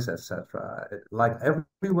supplies, etc., like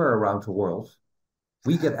everywhere around the world,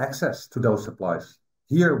 we get access to those supplies.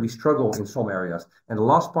 Here we struggle in some areas. And the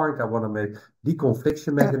last point I want to make,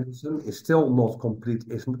 deconfliction mechanism is still not complete,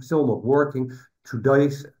 is still not working.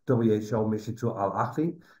 Today's WHO mission to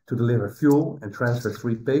Al-Ahli to deliver fuel and transfer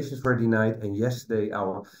 3 patients were denied. And yesterday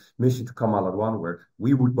our mission to Kamal Adwan, where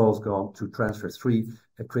we would both go to transfer 3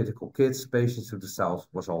 critical kids, patients to the south,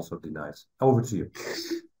 was also denied. Over to you.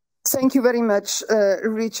 Thank you very much,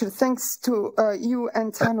 Richard. Thanks to you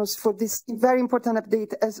and Thanos for this very important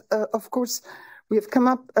update. As of course, we have come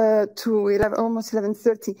up to almost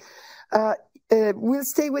 11:30. We'll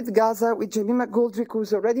stay with Gaza, with Jamie McGoldrick,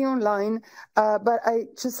 who's already online. But I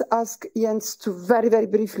just ask Jens to very, very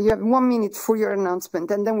briefly, you have 1 minute for your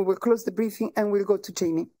announcement, and then we will close the briefing and we'll go to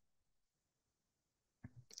Jamie.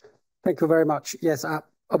 Thank you very much. Yes, I'll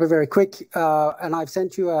be very quick. And I've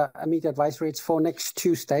sent you a media advisory. It's for next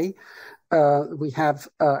Tuesday. We have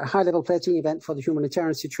a high-level pledging event for the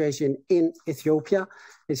humanitarian situation in Ethiopia.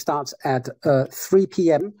 It starts at 3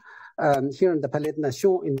 p.m. Here in the Palais des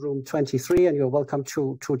Nations in room 23, and you're welcome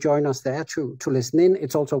to join us there to listen in.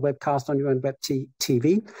 It's also a webcast on UN Web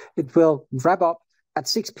TV. It will wrap up at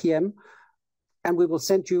 6 p.m. and we will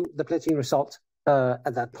send you the pledging result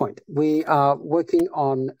at that point. We are working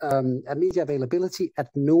on a media availability at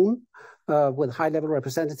noon with high-level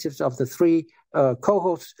representatives of the 3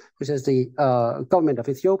 cohorts, which is the government of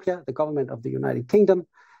Ethiopia, the government of the United Kingdom,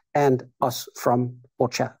 and us from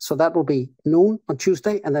OCHA. So that will be noon on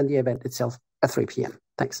Tuesday, and then the event itself at 3 p.m.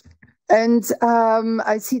 Thanks. And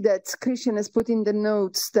I see that Christian has put in the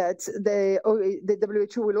notes that the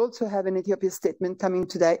WHO will also have an Ethiopia statement coming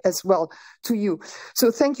today as well to you.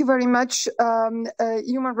 So thank you very much.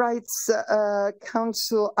 Human Rights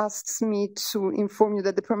Council asks me to inform you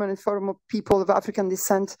that the Permanent Forum of People of African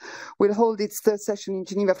Descent will hold its 3rd session in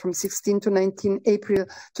Geneva from 16 to 19 April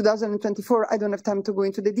 2024. I don't have time to go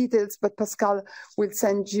into the details, but Pascal will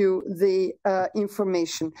send you the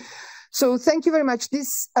information. So thank you very much.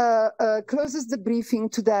 This closes the briefing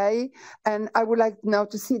today, and I would like now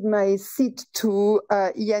to cede my seat to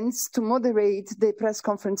Jens to moderate the press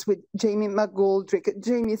conference with Jamie McGoldrick.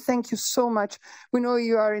 Jamie, thank you so much. We know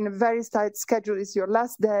you are in a very tight schedule. It's your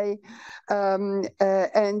last day,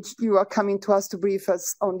 and you are coming to us to brief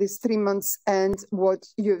us on these 3 months and what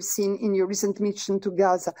you have seen in your recent mission to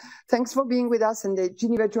Gaza. Thanks for being with us, and the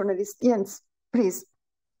Geneva journalist, Jens, please.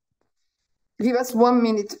 Give us 1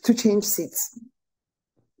 minute to change seats.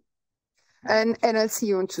 And I'll see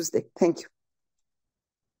you on Tuesday. Thank you.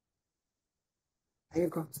 There you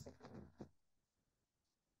go.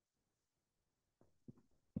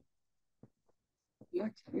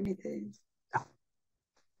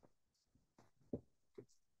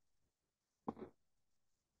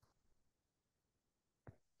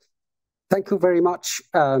 Thank you very much,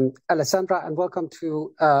 Alessandra, and welcome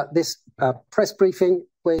to this press briefing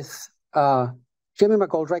with Jamie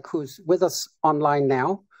McGoldrick, who's with us online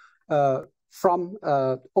now from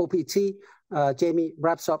OPT. Jamie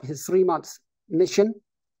wraps up his 3-month mission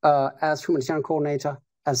as humanitarian coordinator,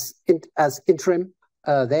 as interim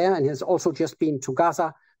there, and has also just been to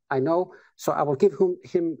Gaza, I know. So I will give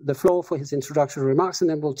him the floor for his introductory remarks, and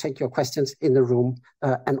then we'll take your questions in the room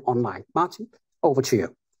and online. Martin, over to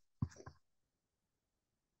you.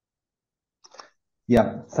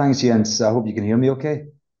 Yeah, thanks, Jens. I hope you can hear me okay.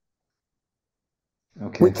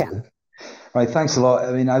 Okay. We can. Right, thanks a lot.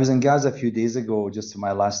 I mean, I was in Gaza a few days ago, just for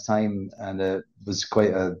my last time, and it was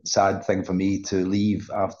quite a sad thing for me to leave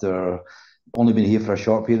after only being here for a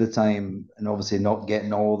short period of time, and obviously not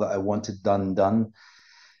getting all that I wanted done.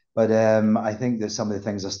 But I think that some of the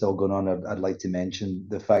things are still going on. I'd like to mention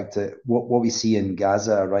the fact that what we see in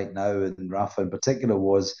Gaza right now, and Rafah in particular,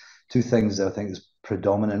 was two things that I think is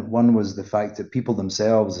predominant. One was the fact that people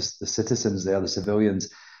themselves, the citizens there, the civilians,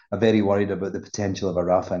 are very worried about the potential of a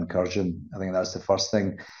Rafah incursion. I think that's the first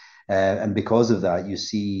thing. And because of that, you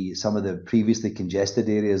see some of the previously congested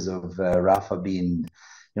areas of Rafah being,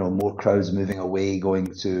 more crowds moving away, going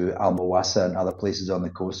to Al-Mawassa and other places on the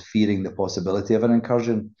coast, fearing the possibility of an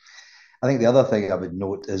incursion. I think the other thing I would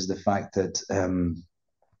note is the fact that,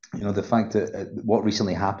 what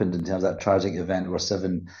recently happened in terms of that tragic event where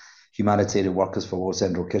 7 humanitarian workers for World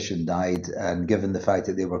Central Kitchen died, and given the fact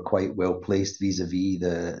that they were quite well placed vis-a-vis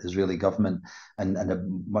the Israeli government and a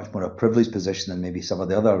much more a privileged position than maybe some of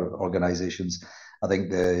the other organizations, I think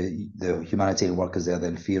the humanitarian workers there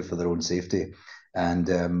then fear for their own safety. And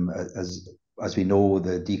as we know,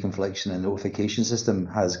 the deconfliction and notification system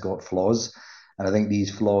has got flaws. And I think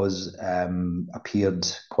these flaws appeared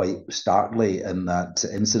quite starkly in that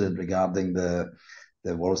incident regarding the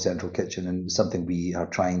World Central Kitchen, and something we've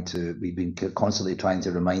been constantly trying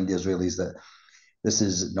to remind the Israelis that this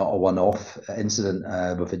is not a one-off incident.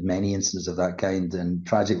 We've had many incidents of that kind, and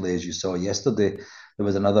tragically, as you saw yesterday, there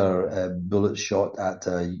was another bullet shot at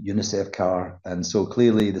a UNICEF car. And so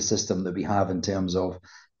clearly the system that we have in terms of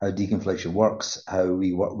how deconfliction works, how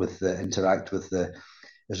we work with interact with the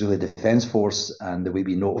Israeli Defense Force, and the way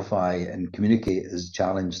we notify and communicate is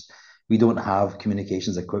challenged. We don't have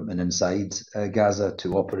communications equipment inside Gaza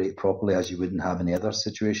to operate properly, as you wouldn't have any other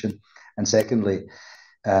situation. And secondly,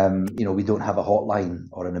 we don't have a hotline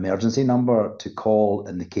or an emergency number to call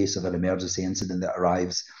in the case of an emergency incident that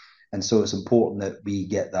arrives. And so it's important that we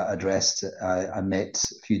get that addressed. I met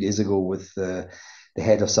a few days ago with the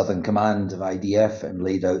head of Southern Command of IDF and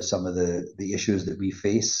laid out some of the issues that we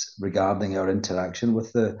face regarding our interaction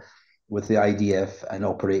with the IDF and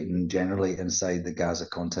operating generally inside the Gaza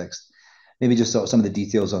context. Maybe just sort of some of the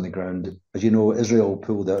details on the ground. As you know, Israel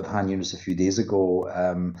pulled out of Han Yunis a few days ago,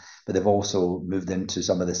 but they've also moved into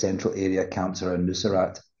some of the central area camps around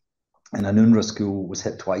Nuseirat. And an UNRWA school was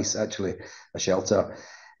hit twice, actually, a shelter.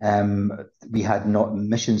 We had not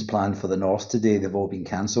missions planned for the north today. They've all been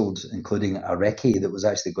cancelled, including a recce that was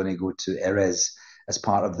actually going to go to Erez as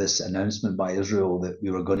part of this announcement by Israel that we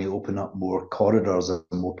were going to open up more corridors and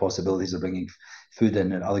more possibilities of bringing food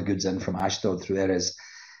in and other goods in from Ashdod through Erez.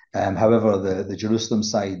 However, the Jerusalem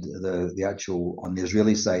side, the actual, on the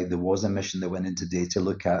Israeli side, there was a mission that went in today to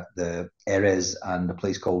look at the Erez and a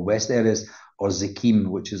place called West Erez, or Zekim,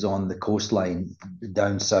 which is on the coastline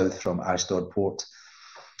down south from Ashdod port.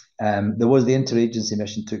 There was the interagency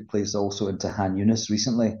mission took place also into Han Yunis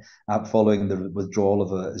recently, following the withdrawal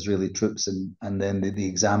of Israeli troops, and then they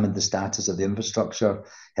examined the status of the infrastructure,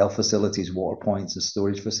 health facilities, water points, and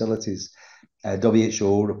storage facilities.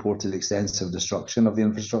 WHO reported extensive destruction of the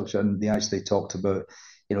infrastructure, and they actually talked about,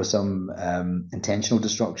 some intentional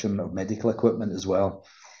destruction of medical equipment as well.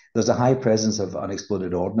 There's a high presence of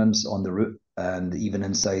unexploded ordnance on the route and even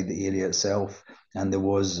inside the area itself. And there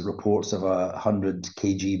was reports of 100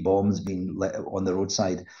 kg bombs being let on the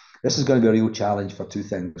roadside. This is going to be a real challenge for two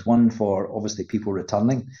things. One, for obviously people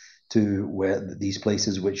returning to where these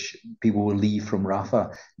places which people will leave from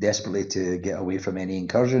Rafah desperately to get away from any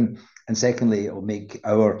incursion. And secondly, it will make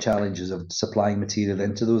our challenges of supplying material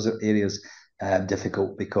into those areas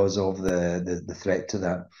difficult because of the threat to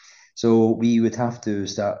that. So we would have to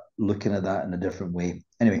start looking at that in a different way.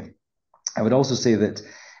 Anyway, I would also say that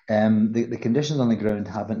the conditions on the ground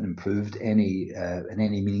haven't improved in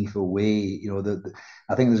any meaningful way.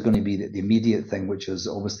 I think there's going to be the immediate thing, which is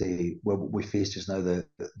obviously what we face just now,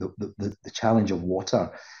 the challenge of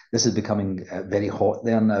water. This is becoming very hot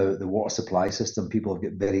there now. The water supply system, people have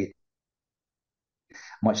got very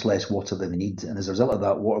much less water than they need, and as a result of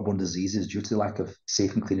that, waterborne diseases due to the lack of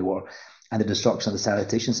safe and clean water and the destruction of the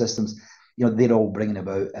sanitation systems, they're all bringing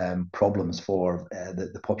about problems for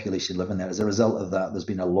the population living there. As a result of that, there's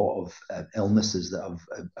been a lot of illnesses that have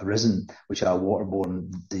arisen, which are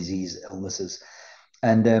waterborne disease illnesses.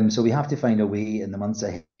 And so we have to find a way in the months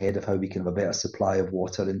ahead of how we can have a better supply of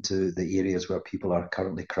water into the areas where people are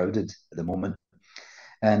currently crowded at the moment.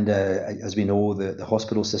 And as we know, the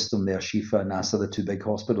hospital system there, Shifa and Nasser, the two big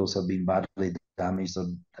hospitals, have been badly damaged or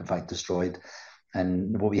in fact destroyed.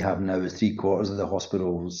 And what we have now is 3/4 of the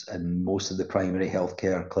hospitals and most of the primary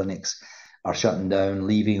healthcare clinics are shutting down,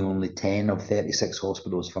 leaving only 10 of 36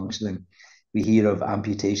 hospitals functioning. We hear of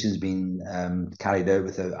amputations being carried out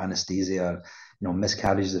without anesthesia.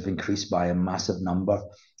 Miscarriages have increased by a massive number.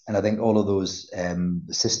 And I think all of those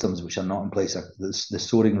systems which are not in place, are the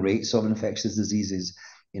soaring rates of infectious diseases,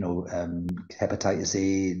 hepatitis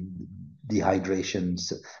A, dehydration,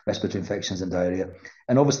 respiratory infections and diarrhea.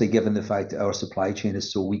 And obviously, given the fact that our supply chain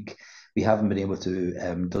is so weak, we haven't been able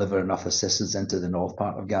to deliver enough assistance into the north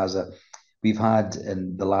part of Gaza. We've had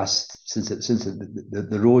in the last, since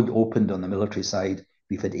the road opened on the military side,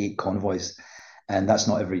 we've had 8 convoys. And that's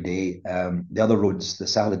not every day. The other roads, the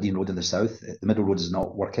Saladin Road in the south, the middle road is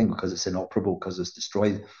not working because it's inoperable, because it's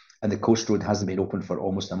destroyed. And the coast road hasn't been open for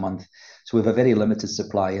almost a month. So we have a very limited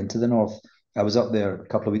supply into the north. I was up there a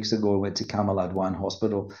couple of weeks ago, went to Kamal Adwan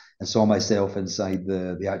Hospital and saw myself inside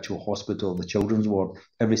the actual hospital, the children's ward.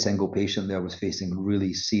 Every single patient there was facing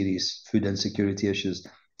really serious food insecurity issues,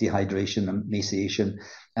 dehydration, emaciation.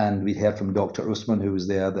 And we'd heard from Dr. Usman, who was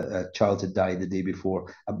there, that a child had died the day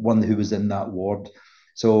before, one who was in that ward.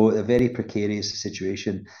 So a very precarious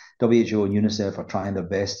situation. WHO and UNICEF are trying their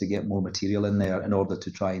best to get more material in there in order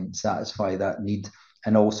to try and satisfy that need.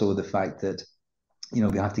 And also the fact that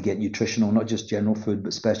we have to get nutritional, not just general food,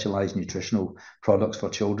 but specialized nutritional products for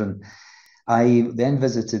children. I then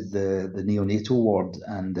visited the neonatal ward,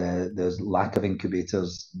 and there's lack of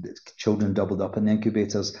incubators. Children doubled up in the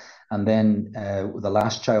incubators. And then the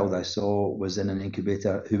last child I saw was in an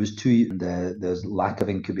incubator who was 2. There's lack of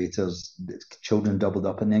incubators. Children doubled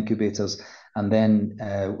up in the incubators. And then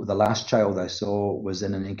the last child I saw was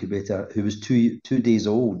in an incubator who was 2 days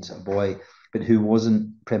old, a boy, but who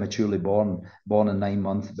wasn't prematurely born in 9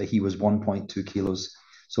 months, but he was 1.2 kilos.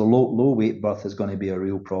 So low weight birth is going to be a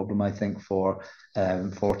real problem, I think, for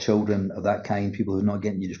children of that kind, people who are not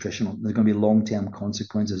getting nutritional. There's going to be long-term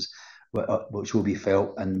consequences which will be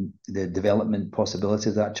felt, and the development possibility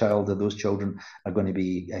of that child, of those children, are going to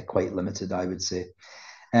be quite limited, I would say.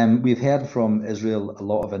 We've heard from Israel a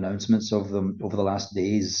lot of announcements of them over the last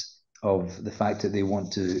days of the fact that they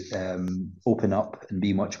want to open up and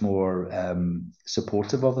be much more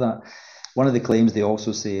supportive of that. One of the claims they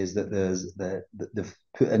also say is that they've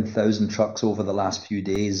put in 1,000 trucks over the last few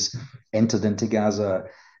days, entered into Gaza,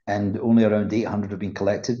 and only around 800 have been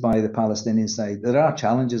collected by the Palestinian side. There are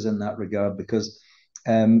challenges in that regard because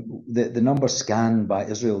the number scanned by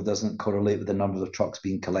Israel doesn't correlate with the number of trucks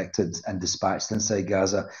being collected and dispatched inside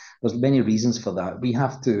Gaza. There's many reasons for that. We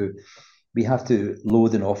have to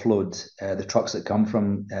load and offload the trucks that come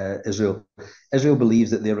from Israel. Israel believes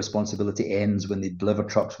that their responsibility ends when they deliver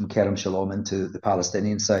trucks from Kerem Shalom into the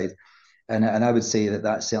Palestinian side. And I would say that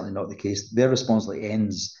that's certainly not the case. Their responsibility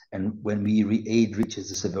ends when aid reaches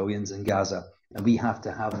the civilians in Gaza. And we have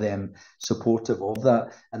to have them supportive of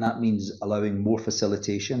that. And that means allowing more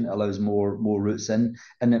facilitation, allows more routes in,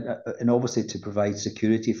 and obviously to provide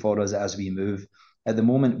security for us as we move. At the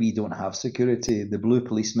moment, we don't have security. The blue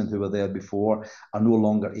policemen who were there before are no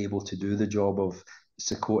longer able to do the job of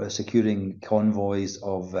securing convoys,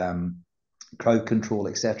 of crowd control,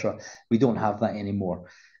 etc. We don't have that anymore.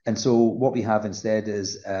 And so what we have instead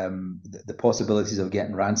is the possibilities of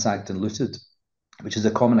getting ransacked and looted, which is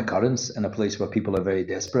a common occurrence in a place where people are very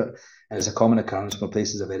desperate. And it's a common occurrence where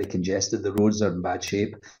places are very congested, the roads are in bad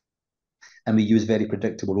shape, and we use very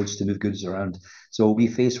predictable roads to move goods around. So we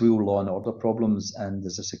face real law and order problems, and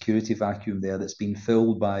there's a security vacuum there that's been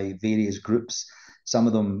filled by various groups. Some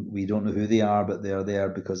of them, we don't know who they are, but they're there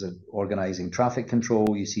because of organising traffic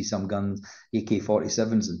control. You see some guns,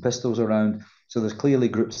 AK-47s and pistols around. So there's clearly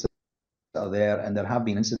groups that are there, and there have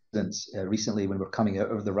been incidents recently when we're coming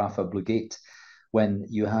out of the Rafah Blue Gate, when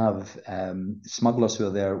you have smugglers who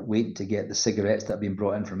are there waiting to get the cigarettes that have been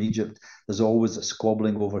brought in from Egypt. There's always a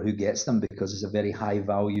squabbling over who gets them because it's a very high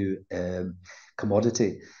value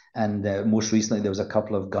commodity. And most recently, there was a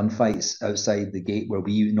couple of gunfights outside the gate where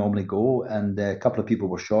we normally go, and a couple of people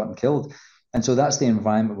were shot and killed. And so that's the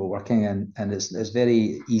environment we're working in. And it's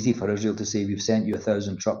very easy for Israel to say, we've sent you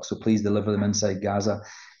 1,000 trucks, so please deliver them inside Gaza.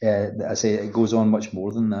 I say it goes on much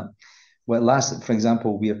more than that. Well, for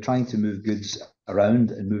example, we are trying to move goods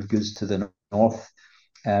around and move goods to the north.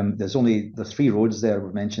 There's three roads there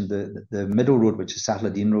we mentioned, the middle road, which is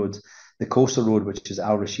Saladin Road, the coastal road, which is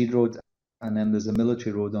Al Rashid Road, and then there's a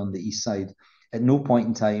military road on the east side. At no point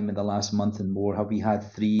in time in the last month and more have we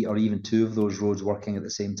had 3 or even 2 of those roads working at the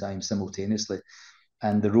same time simultaneously.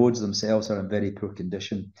 And the roads themselves are in very poor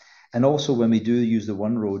condition. And also when we do use the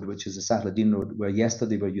one road, which is the Saladin Road, where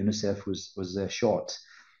UNICEF was shot,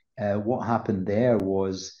 what happened there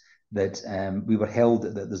was that we were held,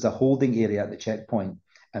 there's a holding area at the checkpoint,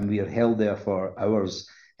 and we are held there for hours.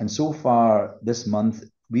 And so far this month,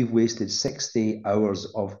 we've wasted 60 hours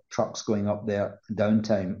of trucks going up there,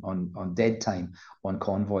 downtime, on dead time, on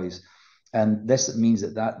convoys. And this means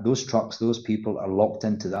that those trucks, those people are locked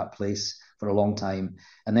into that place for a long time.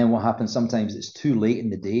 And then what happens, sometimes it's too late in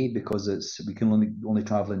the day because we can only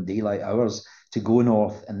travel in daylight hours to go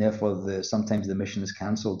north, and therefore sometimes the mission is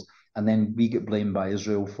cancelled. And then we get blamed by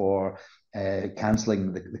Israel for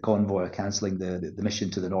cancelling the convoy, or cancelling the mission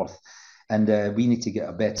to the north. And we need to get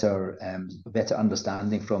a better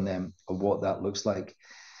understanding from them of what that looks like.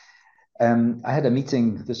 I had a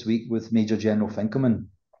meeting this week with Major General Finkelman.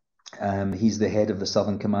 He's the head of the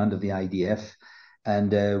Southern Command of the IDF.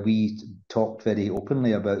 And we talked very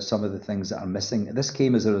openly about some of the things that are missing. This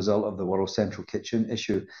came as a result of the World Central Kitchen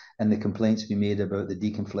issue and the complaints we made about the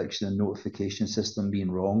deconfliction and notification system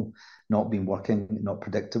being wrong, not being working, not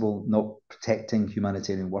predictable, not protecting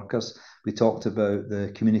humanitarian workers. We talked about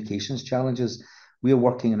the communications challenges. We are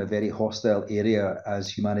working in a very hostile area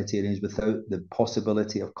as humanitarians without the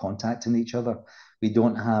possibility of contacting each other. We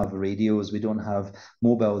don't have radios, we don't have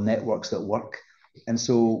mobile networks that work. And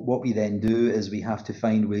so what we then do is we have to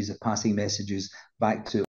find ways of passing messages back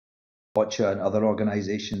to OCHA and other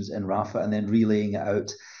organizations in Rafah and then relaying it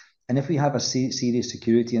out. And if we have a serious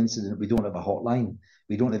security incident, we don't have a hotline.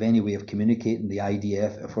 We don't have any way of communicating the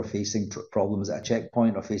IDF if we're facing problems at a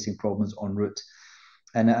checkpoint or facing problems en route.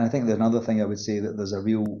 And I think there's another thing I would say, that there's a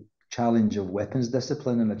real challenge of weapons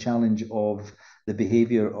discipline and a challenge of the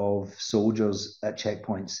behavior of soldiers at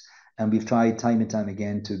checkpoints. And we've tried time and time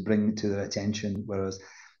again to bring to their attention. Whereas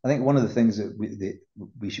I think one of the things that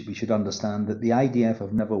we should understand, that the IDF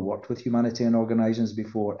have never worked with humanitarian organizations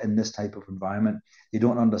before in this type of environment. They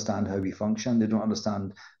don't understand how we function. They don't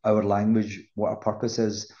understand our language, what our purpose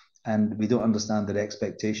is, and we don't understand their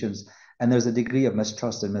expectations. And there's a degree of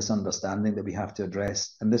mistrust and misunderstanding that we have to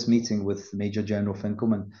address. And this meeting with Major General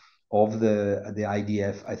Finkelman of the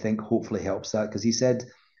IDF, I think hopefully helps that, because he said,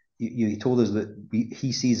 he told us that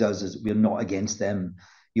he sees us as we're not against them.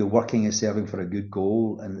 You're working and serving for a good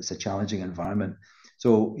goal, and it's a challenging environment.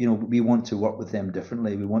 So, we want to work with them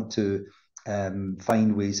differently. We want to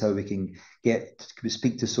find ways how we can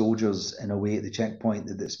speak to soldiers in a way at the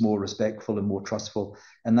checkpoint that's more respectful and more trustful.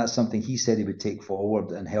 And that's something he said he would take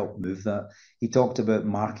forward and help move that. He talked about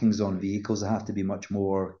markings on vehicles that have to be much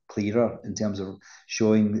more clearer in terms of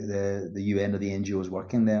showing the UN or the NGOs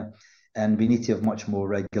working there. And we need to have much more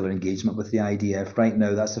regular engagement with the IDF. Right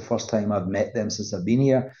now, that's the first time I've met them since I've been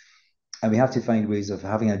here. And we have to find ways of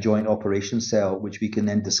having a joint operations cell, which we can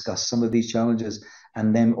then discuss some of these challenges,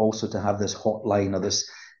 and then also to have this hotline or this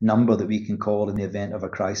number that we can call in the event of a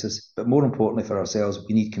crisis. But more importantly for ourselves,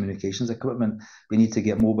 we need communications equipment. We need to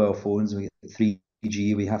get mobile phones, we get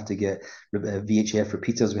 3G, we have to get VHF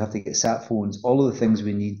repeaters, we have to get sat phones, all of the things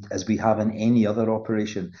we need as we have in any other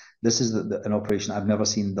operation. This is an operation I've never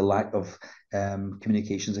seen the lack of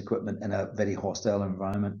communications equipment in a very hostile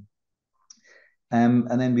environment.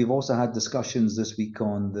 And then we've also had discussions this week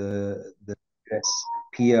on the US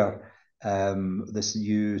pier, this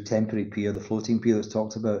new temporary pier, the floating pier that's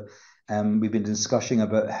talked about. We've been discussing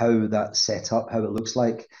about how that's set up, how it looks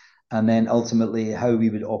like, and then ultimately how we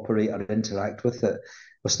would operate or interact with it.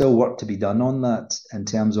 There's still work to be done on that in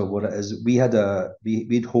terms of what it is.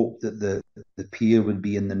 We'd hoped that the pier would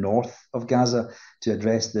be in the north of Gaza to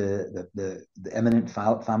address the imminent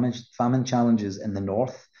famine challenges in the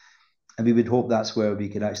north. And we would hope that's where we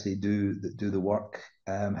could actually do the work.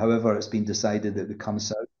 However, it's been decided that it would come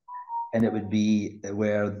south, and it would be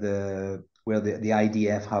where the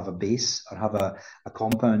IDF have a base or have a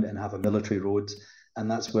compound and have a military road,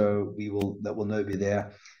 and that's where that will now be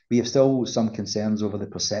there. We have still some concerns over the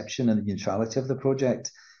perception and the neutrality of the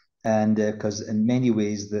project, and because in many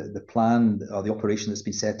ways the plan or the operation that's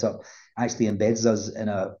been set up actually embeds us in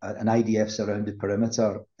an IDF surrounded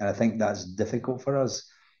perimeter, and I think that's difficult for us.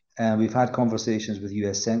 We've had conversations with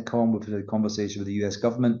US CENTCOM, we've had conversations with the US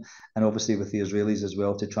government, and obviously with the Israelis as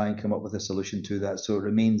well, to try and come up with a solution to that. So it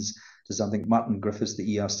remains to something. Martin Griffiths,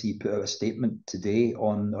 the ERC, put out a statement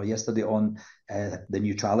yesterday on the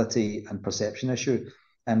neutrality and perception issue.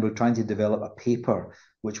 And we're trying to develop a paper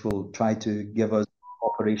which will try to give us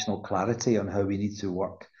operational clarity on how we need to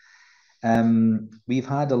work. We've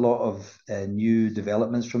had a lot of new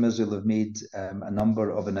developments from Israel. They've made a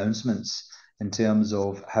number of announcements in terms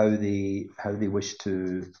of how they wish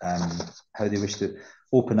to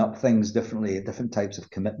open up things differently, different types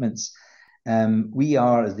of commitments. We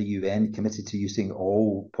are, as the UN, committed to using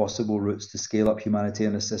all possible routes to scale up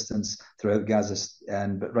humanitarian assistance throughout Gaza.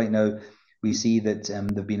 But right now, we see that there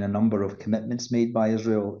have been a number of commitments made by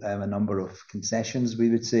Israel, a number of concessions, we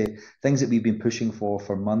would say, things that we've been pushing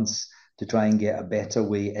for months to try and get a better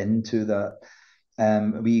way into that.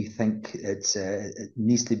 We think it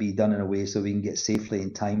needs to be done in a way so we can get safely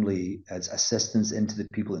and timely assistance into the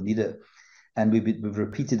people that need it. And we've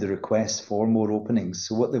repeated the request for more openings.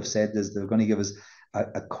 So what they've said is they're going to give us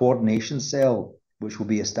a coordination cell, which will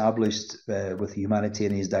be established with the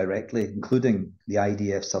humanitarians directly, including the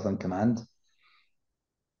IDF Southern Command.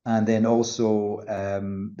 And then also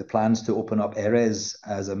the plans to open up Erez,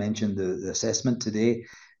 as I mentioned, the assessment today,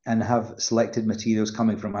 and have selected materials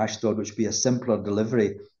coming from Ashdod, which would be a simpler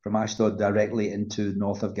delivery from Ashdod directly into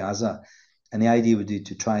north of Gaza. And the idea would be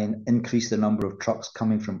to try and increase the number of trucks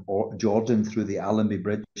coming from Jordan through the Allenby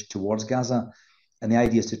Bridge towards Gaza. And the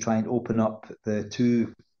idea is to try and open up the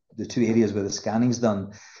two areas where the scanning's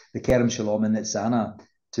done, the Kerem Shalom and Nitzana,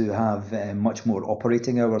 to have much more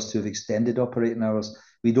operating hours, to have extended operating hours.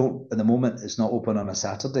 We don't, at the moment, it's not open on a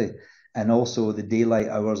Saturday. And also the daylight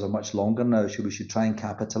hours are much longer now, so we should try and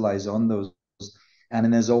capitalize on those. And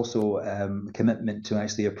then there's also a commitment to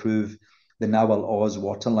actually approve the Nawal Oz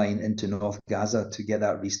waterline into North Gaza to get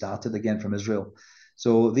that restarted again from Israel.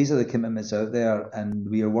 So these are the commitments out there, and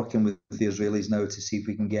we are working with the Israelis now to see if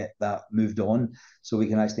we can get that moved on so we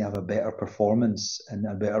can actually have a better performance and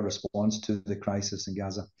a better response to the crisis in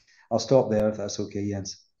Gaza. I'll stop there if that's okay,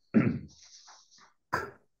 Jens.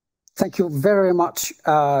 Thank you very much,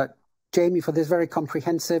 Jamie, for this very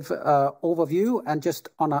comprehensive overview. And just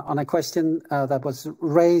on a question that was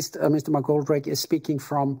raised, Mr. McGoldrick is speaking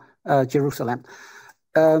from Jerusalem.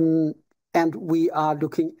 And we are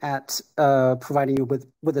looking at providing you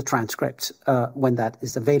with a transcript when that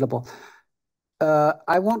is available.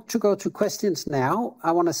 I want to go to questions now.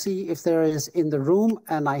 I want to see if there is in the room,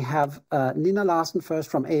 and I have Nina Larsen first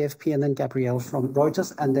from AFP, and then Gabrielle from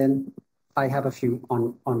Reuters, and then I have a few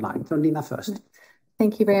online. So Nina first.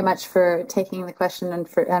 Thank you very much for taking the question and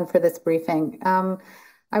for this briefing.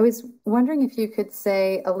 I was wondering if you could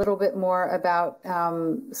say a little bit more about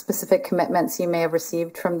specific commitments you may have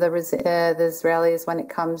received from the Israelis when it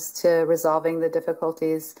comes to resolving the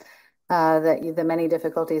difficulties, the many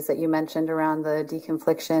difficulties that you mentioned around the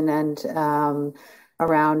deconfliction and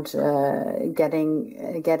around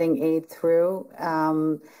getting aid through.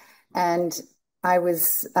 And I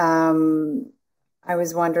was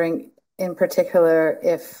wondering in particular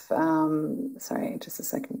if, sorry, just a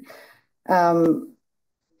second.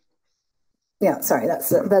 Yeah, sorry,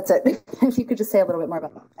 that's it. If you could just say a little bit more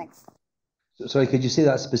about that, thanks. Sorry, could you say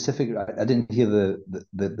that specific? I didn't hear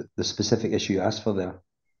the specific issue you asked for there.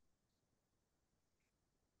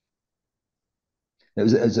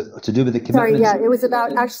 Is it to do with the commitments? Sorry, yeah, it was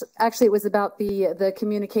about actually it was about the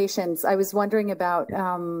communications. I was wondering about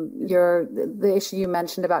the issue you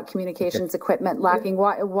mentioned about communications equipment lacking.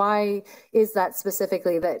 Why is that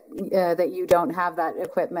specifically that you don't have that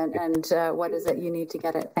equipment, and what is it you need to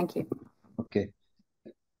get it? Thank you. Okay,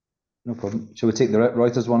 no problem. Shall we take the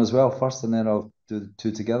Reuters one as well first, and then I'll do the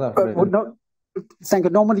two together? Well, no, thank you.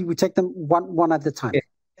 Normally we take them one at a time. Okay.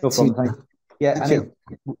 No problem. Thank you. Yeah, I mean,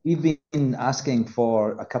 we've been asking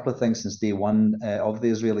for a couple of things since day one of the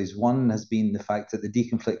Israelis. One has been the fact that the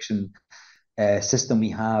deconfliction system we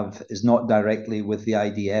have is not directly with the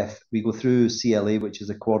IDF. We go through CLA, which is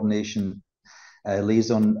a coordination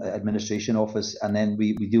liaison administration office, and then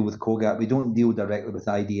we deal with COGAT. We don't deal directly with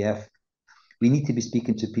IDF. We need to be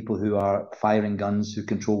speaking to people who are firing guns, who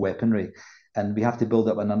control weaponry, and we have to build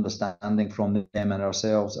up an understanding from them and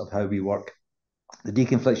ourselves of how we work. The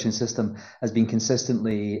deconfliction system has been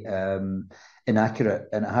consistently inaccurate,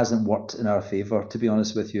 and it hasn't worked in our favor, to be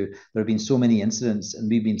honest with you. There have been so many incidents, and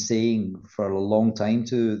we've been saying for a long time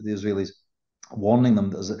to the Israelis, warning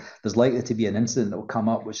them that there's likely to be an incident that will come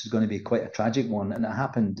up, which is going to be quite a tragic one. And it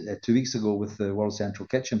happened 2 weeks ago with the World Central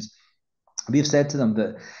Kitchens. We've said to them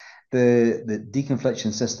that the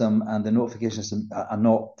deconfliction system and the notification system are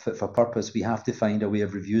not fit for purpose. We have to find a way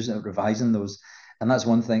of revising those. And that's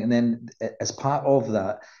one thing. And then as part of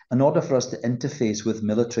that, in order for us to interface with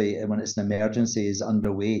military and when it's an emergency is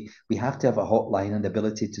underway, we have to have a hotline and the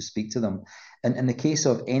ability to speak to them. And in the case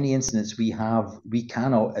of any incidents we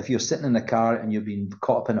cannot, if you're sitting in a car and you've been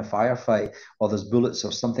caught up in a firefight or there's bullets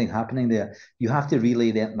or something happening there, you have to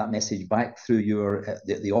relay that message back through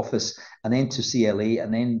the office and then to CLA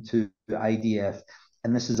and then to IDF.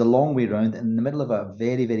 And this is a long way around. In the middle of a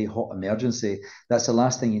very, very hot emergency, that's the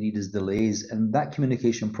last thing you need is delays. And that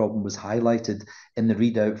communication problem was highlighted in the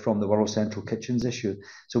readout from the World Central Kitchens issue.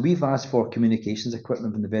 So we've asked for communications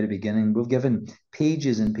equipment from the very beginning. We've given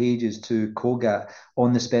pages and pages to COGAT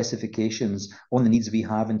on the specifications, on the needs we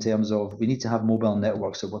have in terms of, we need to have mobile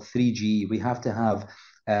networks, so with 3G, we have to have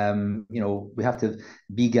we have to have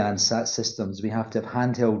BGAN SAT systems, we have to have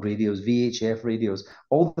handheld radios, VHF radios,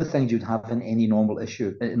 all the things you'd have in any normal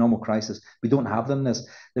crisis. We don't have them. The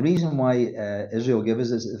reason why Israel give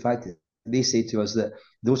us is the fact that they say to us that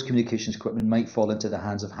those communications equipment might fall into the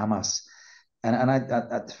hands of Hamas. And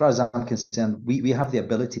as far as I'm concerned, we have the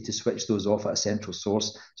ability to switch those off at a central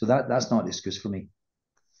source. So that's not an excuse for me.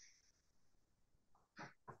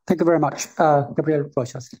 Thank you very much. Gabriel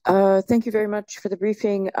Rojas. Thank you very much for the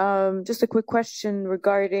briefing. Just a quick question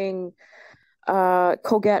regarding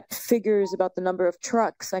COGAT figures about the number of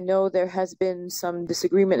trucks. I know there has been some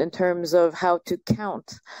disagreement in terms of how to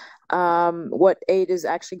count what aid is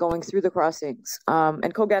actually going through the crossings.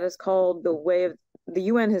 And COGAT is called the way of the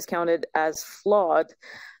UN has counted as flawed.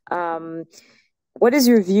 What is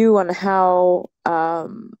your view on how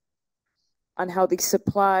these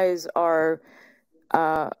supplies are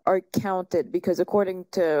counted? Because according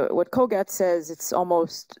to what COGAT says, it's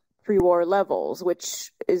almost pre-war levels,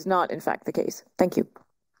 which is not in fact the case. Thank you.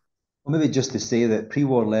 Well, maybe just to say that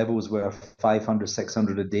pre-war levels were 500,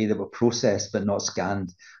 600 a day that were processed but not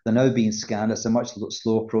scanned. They're now being scanned. It's a much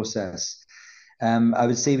slower process. I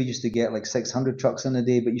would say we used to get like 600 trucks in a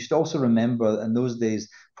day, but you should also remember in those days,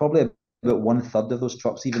 probably about 1/3 of those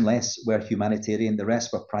trucks, even less, were humanitarian. The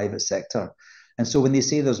rest were private sector. And so when they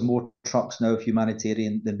say there's more trucks now of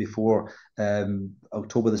humanitarian than before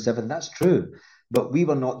October the 7th, that's true. But we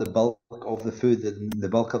were not the bulk of the food and the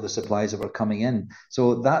bulk of the supplies that were coming in.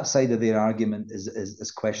 So that side of their argument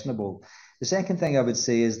is questionable. The second thing I would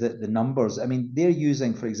say is that the numbers, I mean, they're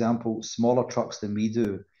using, for example, smaller trucks than we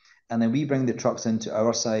do. And then we bring the trucks into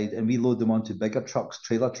our side and we load them onto bigger trucks,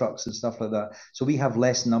 trailer trucks and stuff like that. So we have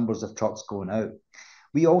less numbers of trucks going out.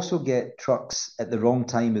 We also get trucks at the wrong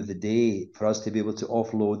time of the day for us to be able to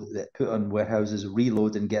offload, put on warehouses,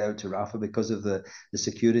 reload and get out to Rafah because of the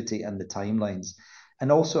security and the timelines.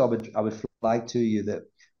 And also I would flag to you that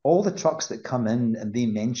all the trucks that come in and they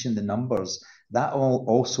mention the numbers, that all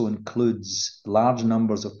also includes large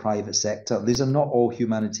numbers of private sector. These are not all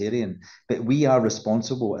humanitarian, but we are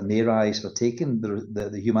responsible in their eyes for taking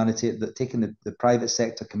the private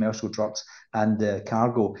sector commercial trucks and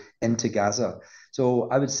cargo into Gaza. So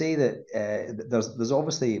I would say that there's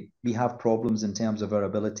obviously, we have problems in terms of our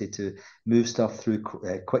ability to move stuff through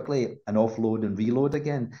quickly and offload and reload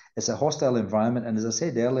again. It's a hostile environment. And as I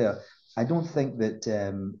said earlier, I don't think that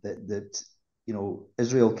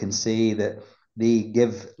Israel can say that they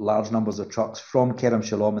give large numbers of trucks from Kerem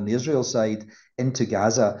Shalom on the Israel side into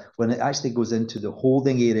Gaza when it actually goes into the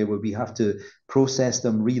holding area where we have to process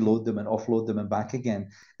them, reload them and offload them and back again.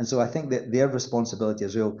 And so I think that their responsibility,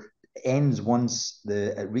 Israel, ends once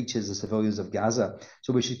it reaches the civilians of Gaza.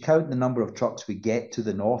 So we should count the number of trucks we get to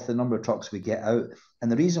the north, the number of trucks we get out. And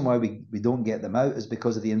the reason why we don't get them out is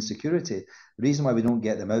because of the insecurity. The reason why we don't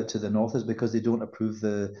get them out to the north is because they don't approve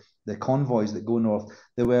the convoys that go north.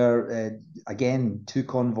 There were, again, 2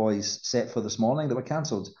 convoys set for this morning that were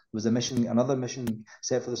cancelled. There was another mission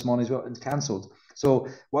set for this morning as well and cancelled. So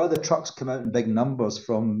while the trucks come out in big numbers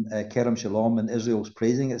from Kerem Shalom and Israel's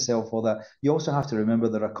praising itself for that, you also have to remember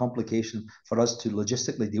there are complications for us to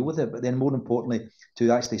logistically deal with it, but then more importantly,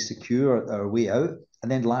 to actually secure our way out. And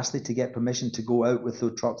then lastly, to get permission to go out with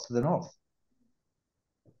those trucks to the north.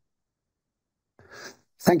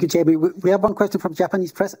 Thank you, JB. We have one question from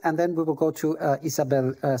Japanese press, and then we will go to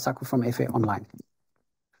Isabel Saku from FA Online.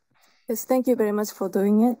 Yes, thank you very much for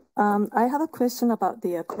doing it. I have a question about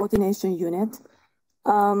the coordination unit.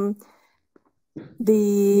 When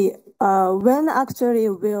actually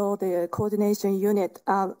will the coordination unit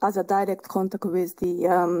as a direct contact with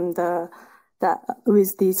the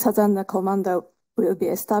Southern Commander will be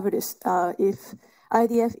established if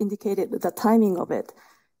IDF indicated the timing of it?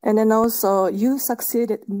 And then also you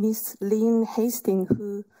succeeded Miss Lynn Hastings,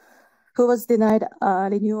 who was denied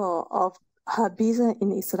renewal of her visa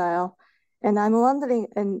in Israel. And I'm wondering,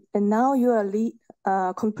 and now you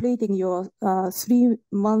are completing your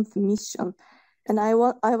 3-month mission. And I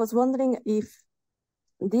was wondering if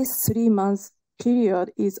this 3 months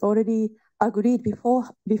period is already agreed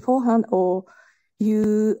beforehand, or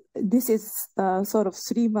this is sort of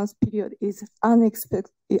 3 months period is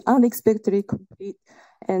unexpectedly complete,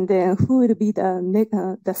 and then who will be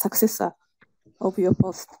the successor of your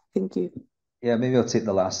post? Thank you. Yeah, maybe I'll take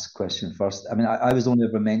the last question first. I mean, I was only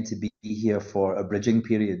ever meant to be here for a bridging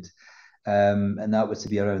period, and that was to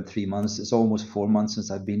be around 3 months. It's almost 4 months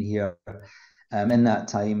since I've been here. In that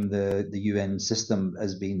time, the UN system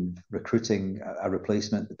has been recruiting a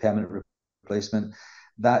replacement, the permanent replacement.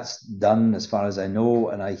 That's done as far as I know,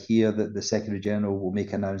 and I hear that the Secretary General will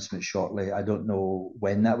make an announcement shortly. I don't know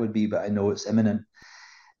when that would be, but I know it's imminent.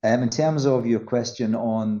 In terms of your question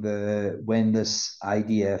on when this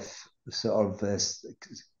IDF sort of this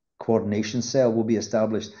coordination cell will be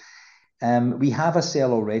established, we have a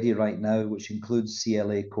cell already right now, which includes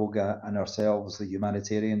CLA, COGA, and ourselves, the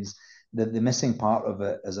humanitarians. The missing part of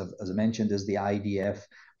it, as I mentioned, is the IDF.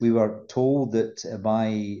 We were told that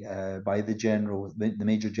by the general, the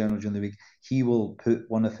Major General during the week, he will put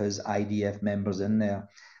one of his IDF members in there.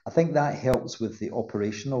 I think that helps with the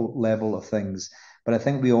operational level of things, but I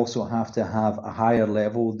think we also have to have a higher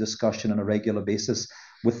level discussion on a regular basis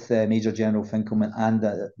with Major General Finkelman and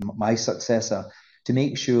my successor to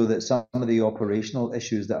make sure that some of the operational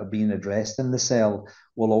issues that are being addressed in the cell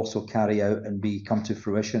will also carry out and come to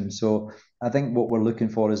fruition. So I think what we're looking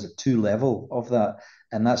for is a 2-level of that,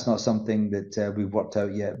 and that's not something that we've worked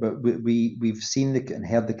out yet. But we've seen and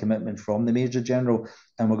heard the commitment from the Major General,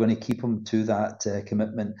 and we're going to keep him to that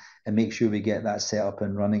commitment and make sure we get that set up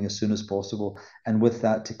and running as soon as possible. And with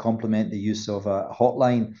that, to complement the use of a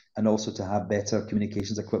hotline and also to have better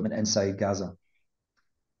communications equipment inside Gaza.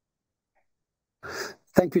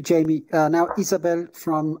 Thank you, Jamie. Now, Isabel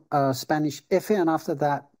from Spanish EFE, and after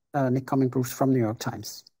that, Nick Cummings from New York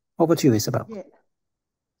Times. Over to you, Isabel. Yeah.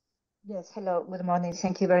 Yes, hello, good morning.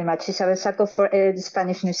 Thank you very much. Isabel Saco for the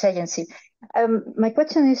Spanish News Agency. My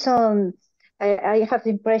question is on, I have the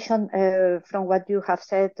impression from what you have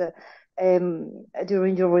said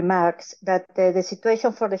during your remarks that the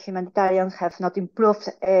situation for the humanitarians have not improved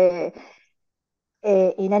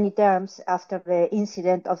in any terms after the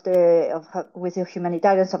incident with the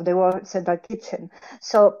humanitarians of the World Central Kitchen.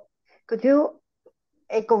 So could you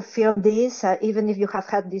confirm this, even if you have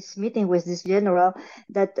had this meeting with this general,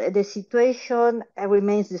 that the situation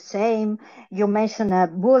remains the same? You mentioned a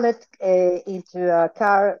bullet into a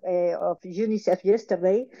car of UNICEF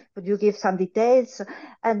yesterday. Could you give some details?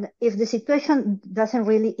 And if the situation doesn't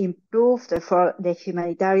really improve for the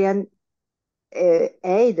humanitarian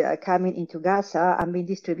aid coming into Gaza and being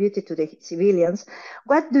distributed to the civilians,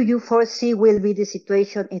 what do you foresee will be the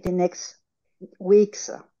situation in the next weeks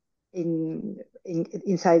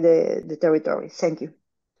inside the territory? Thank you.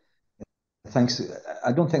 Thanks.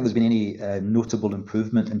 I don't think there's been any notable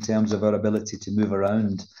improvement in terms of our ability to move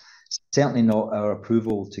around. Certainly not our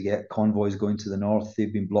approval to get convoys going to the north.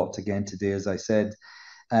 They've been blocked again today, as I said.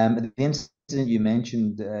 The incident you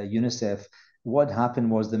mentioned, UNICEF, what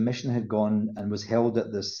happened was the mission had gone and was held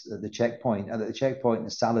at the checkpoint. And at the checkpoint in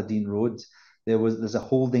Saladin Road, there's a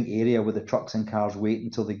holding area where the trucks and cars wait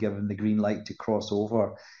until they give them the green light to cross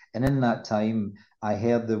over. And in that time, I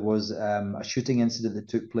heard there was a shooting incident that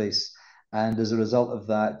took place. And as a result of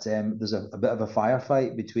that, there's a bit of a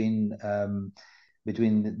firefight between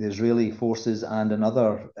the Israeli forces and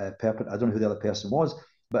another I don't know who the other person was.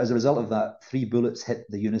 But as a result of that, 3 bullets hit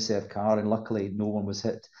the UNICEF car, and luckily no one was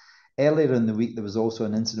hit. Earlier in the week, there was also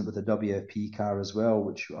an incident with a WFP car as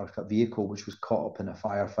well, a vehicle which was caught up in a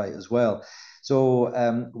firefight as well. So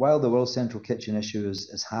while the World Central Kitchen issue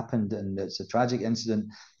has happened, and it's a tragic incident,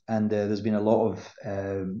 and there's been a lot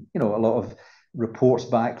of reports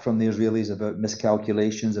back from the Israelis about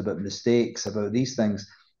miscalculations, about mistakes, about these things,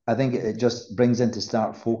 I think it just brings into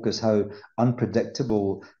stark focus how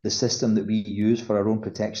unpredictable the system that we use for our own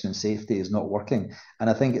protection and safety is not working. And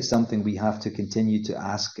I think it's something we have to continue to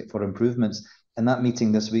ask for improvements. And that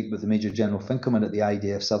meeting this week with the Major General Finkelman at the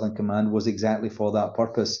IDF Southern Command was exactly for that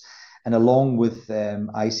purpose. And along with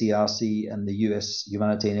ICRC and the US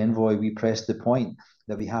humanitarian envoy, we pressed the point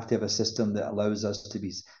that we have to have a system that allows us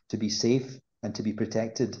to be safe and to be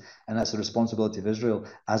protected. And that's the responsibility of Israel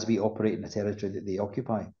as we operate in the territory that they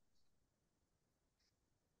occupy.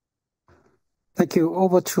 Thank you.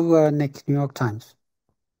 Over to Nick, New York Times.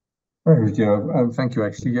 Thank you,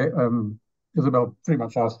 actually. Isabel pretty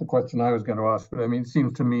much asked the question I was going to ask, but I mean, it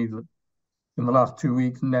seems to me that in the last 2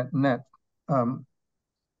 weeks, net,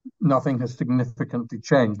 nothing has significantly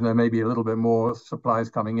changed. There may be a little bit more supplies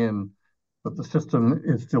coming in, but the system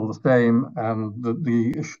is still the same, and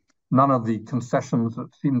none of the concessions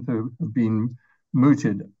that seem to have been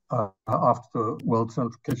mooted after the World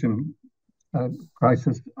Central Kitchen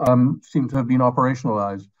crisis seem to have been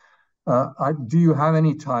operationalized. Do you have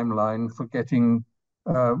any timeline for getting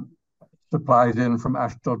supplies in from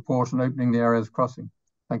Ashdod port and opening the Erez crossing?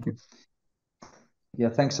 Thank you. Yeah,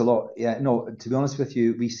 thanks a lot. Yeah, no, to be honest with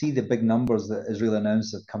you, we see the big numbers that Israel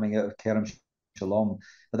announced are coming out of Kerem Shalom,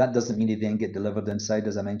 but that doesn't mean they then get delivered inside,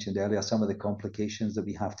 as I mentioned earlier, some of the complications that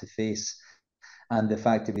we have to face and the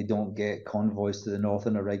fact that we don't get convoys to the north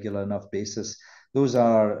on a regular enough basis. Those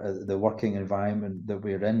are the working environment that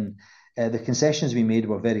we're in. The concessions we made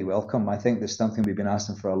were very welcome. I think there's something we've been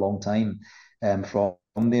asking for a long time from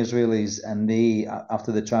the Israelis, and they,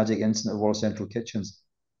 after the tragic incident of World Central Kitchens,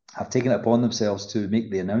 have taken it upon themselves to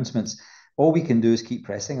make the announcements. All we can do is keep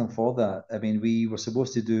pressing them for that. I mean, we were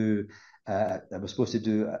supposed to do a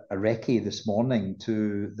recce this morning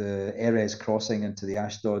to the Erez crossing and to the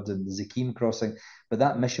Ashdod and the Zakim crossing, but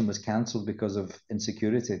that mission was cancelled because of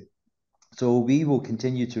insecurity. So we will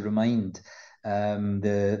continue to remind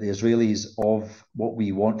the Israelis of what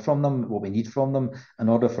we want from them, what we need from them, in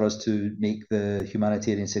order for us to make the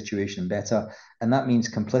humanitarian situation better. And that means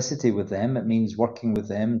complicity with them. It means working with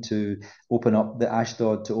them to open up the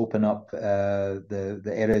Ashdod, to open up the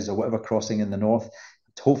Erez or whatever crossing in the north,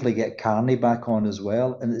 to hopefully get Karni back on as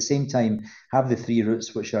well. And at the same time, have the 3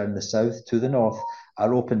 routes which are in the south to the north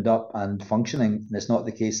are opened up and functioning. And it's not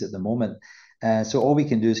the case at the moment. So all we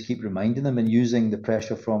can do is keep reminding them and using the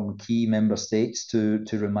pressure from key member states to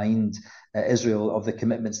remind Israel of the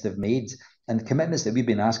commitments they've made and the commitments that we've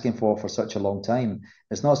been asking for such a long time.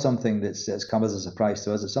 It's not something that's come as a surprise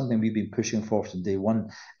to us. It's something we've been pushing for from day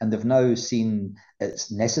one, and they've now seen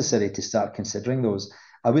it's necessary to start considering those.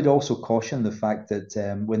 I would also caution the fact that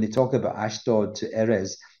when they talk about Ashdod to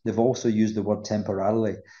Erez, they've also used the word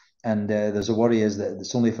temporarily. And there's a worry is that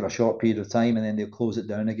it's only for a short period of time and then they'll close it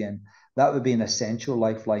down again. That would be an essential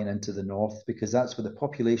lifeline into the north, because that's where the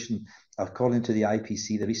population, according to the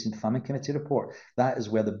IPC, the recent Famine Committee report, that is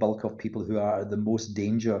where the bulk of people who are the most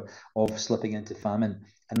danger of slipping into famine.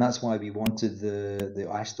 And that's why we wanted the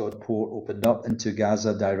Ashdod port opened up into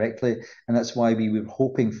Gaza directly. And that's why we were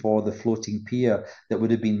hoping for the floating pier that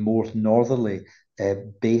would have been more northerly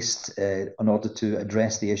based in order to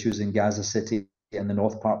address the issues in Gaza City in the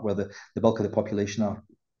north part where the bulk of the population are.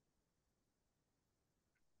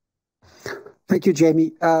 Thank you,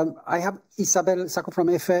 Jamie. I have Isabel Sacco from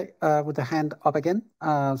EFE with a hand up again.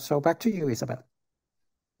 So back to you, Isabel.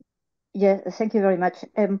 Yeah, thank you very much.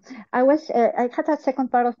 I had a second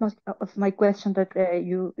part of my question that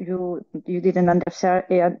you didn't answer,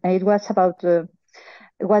 and it was about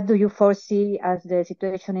what do you foresee as the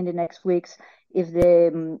situation in the next weeks if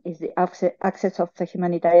the access of the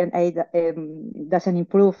humanitarian aid doesn't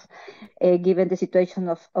improve, given the situation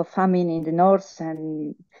of famine in the north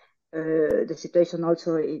and the situation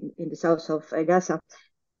also in the south of Gaza.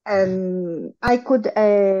 I could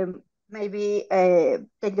maybe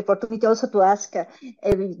take the opportunity also to ask,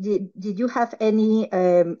 did you have any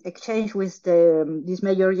exchange with this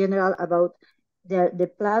Major General about the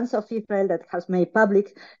plans of Israel that has made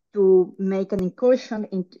public to make an incursion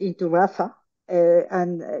into Rafah?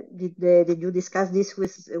 And did you discuss this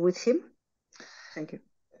with him? Thank you.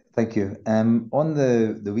 Thank you. On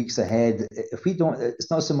the weeks ahead, if we don't,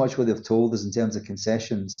 it's not so much what they've told us in terms of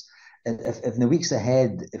concessions. If in the weeks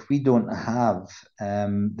ahead, if we don't have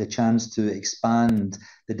the chance to expand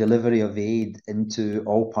the delivery of aid into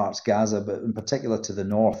all parts of Gaza, but in particular to the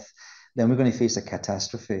north, then we're going to face a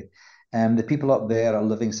catastrophe. The people up there are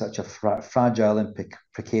living such a fragile and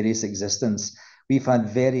precarious existence. We've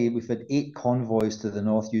had 8 convoys to the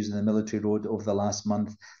north using the military road over the last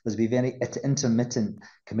month. There's been very intermittent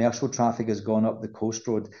commercial traffic has gone up the coast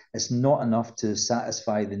road. It's not enough to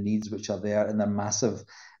satisfy the needs which are there, and they're massive.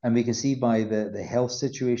 And we can see by the health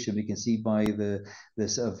situation, we can see by the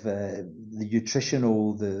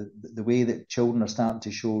nutritional, the way that children are starting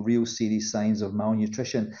to show real serious signs of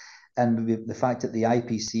malnutrition. And the fact that the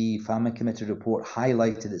IPC Famine Committee report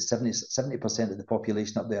highlighted that 70% of the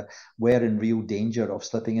population up there were in real danger of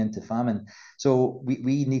slipping into famine. So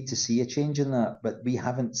we need to see a change in that, but we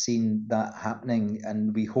haven't seen that happening.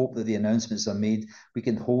 And we hope that the announcements are made, we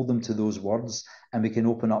can hold them to those words, and we can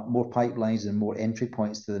open up more pipelines and more entry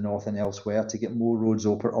points to the north and elsewhere to get more roads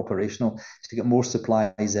operational, to get more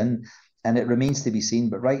supplies in. And it remains to be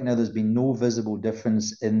seen. But right now, there's been no visible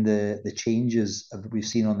difference in the changes that we've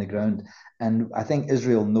seen on the ground. And I think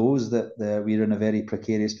Israel knows that we're in a very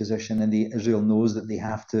precarious position, and Israel knows that they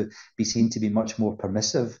have to be seen to be much more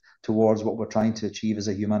permissive towards what we're trying to achieve as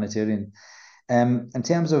a humanitarian. In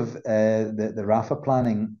terms of the Rafah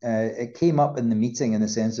planning, it came up in the meeting in the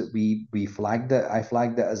sense that we flagged it. I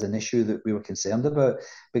flagged it as an issue that we were concerned about,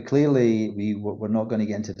 but clearly we're not going to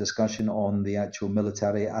get into discussion on the actual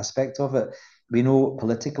military aspect of it. We know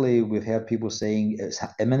politically, we've heard people saying it's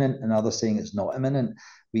imminent and others saying it's not imminent.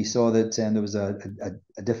 We saw that there was a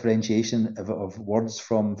differentiation of words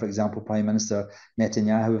from, for example, Prime Minister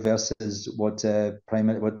Netanyahu versus what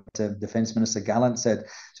Defence Minister Gallant said.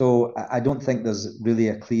 So I don't think there's really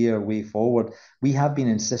a clear way forward. We have been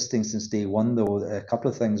insisting since day one, though, a couple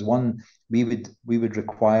of things. One, we would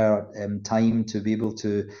require time to be able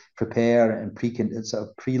to prepare and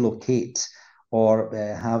pre-locate or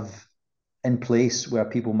have in place where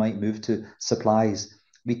people might move to supplies.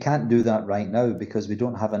 We can't do that right now because we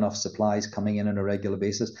don't have enough supplies coming in on a regular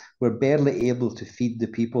basis. We're barely able to feed the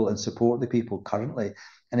people and support the people currently.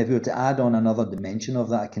 And if we were to add on another dimension of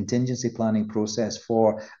that, a contingency planning process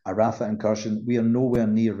for a Rafah incursion, we are nowhere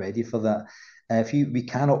near ready for that. We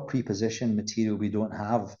cannot pre-position material we don't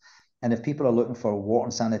have. And if people are looking for water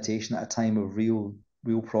and sanitation at a time of real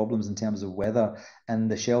problems in terms of weather and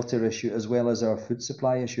the shelter issue, as well as our food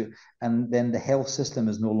supply issue, and then the health system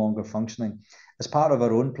is no longer functioning. As part of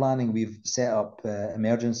our own planning, we've set up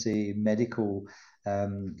emergency medical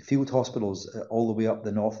field hospitals all the way up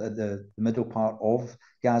the north, at the middle part of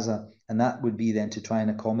Gaza, and that would be then to try and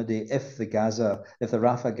accommodate if the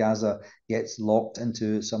Rafah Gaza gets locked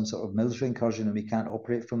into some sort of military incursion and we can't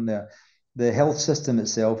operate from there. The health system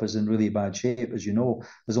itself is in really bad shape. As you know,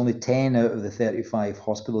 there's only 10 out of the 35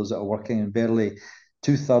 hospitals that are working, and barely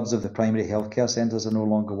 2/3 of the primary healthcare centres are no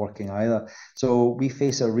longer working either. So we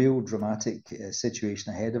face a real dramatic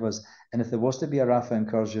situation ahead of us. And if there was to be a Rafah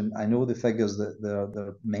incursion, I know the figures that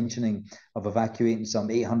they're mentioning of evacuating some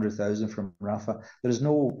 800,000 from Rafah. There is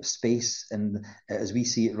no space, as we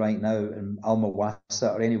see it right now, in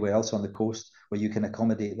Al-Mawassa or anywhere else on the coast where you can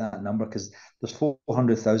accommodate that number, because there's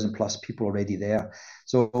 400,000 plus people already there.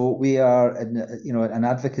 So we are in an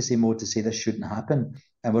advocacy mode to say this shouldn't happen.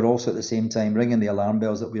 And we're also at the same time ringing the alarm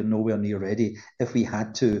bells that we're nowhere near ready if we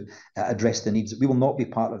had to address the needs. We will not be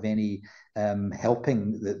part of any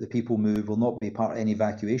helping the people move, will not be part of any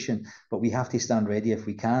evacuation, but we have to stand ready if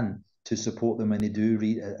we can to support them when they do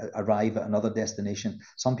arrive at another destination.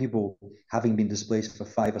 Some people having been displaced for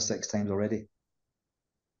 5 or 6 times already.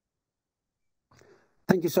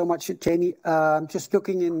 Thank you so much, Jamie. I'm just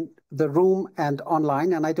looking in the room and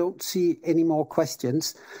online, and I don't see any more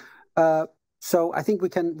questions. So I think we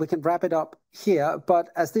can wrap it up here. But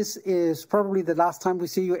as this is probably the last time we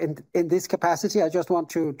see you in this capacity, I just want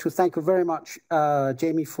to thank you very much,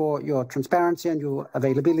 Jamie, for your transparency and your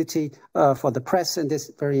availability for the press in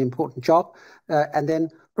this very important job. And then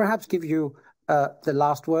perhaps give you the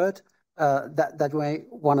last word that we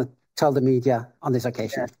want to tell the media on this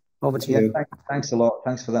occasion. Over to you. Thanks a lot.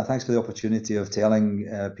 Thanks for that. Thanks for the opportunity of telling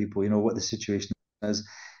people, what the situation is.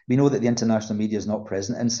 We know that the international media is not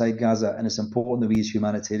present inside Gaza, and it's important that we as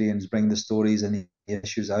humanitarians bring the stories and the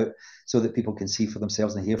issues out so that people can see for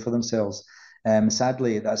themselves and hear for themselves.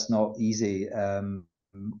 Sadly, that's not easy.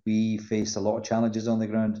 We face a lot of challenges on the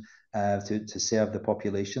ground to serve the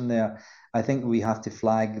population there. I think we have to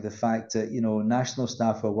flag the fact that, national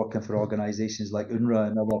staff are working for organisations like UNRWA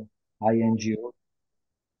and other INGOs.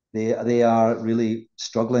 They are really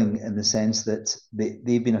struggling in the sense that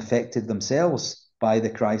they've been affected themselves by the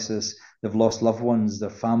crisis. They've lost loved ones,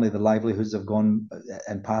 their family, their livelihoods have gone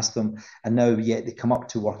and past them. And now yet they come up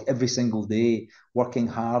to work every single day, working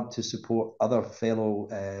hard to support other fellow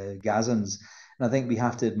Gazans. And I think we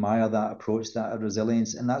have to admire that approach, that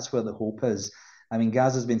resilience. And that's where the hope is. I mean,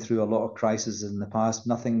 Gaza's been through a lot of crises in the past,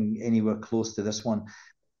 nothing anywhere close to this one.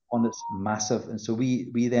 It's massive. And so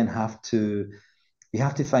we then have to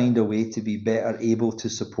find a way to be better able to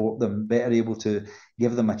support them, better able to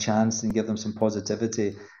give them a chance and give them some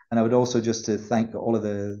positivity. And I would also just to thank all of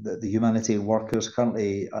the humanitarian workers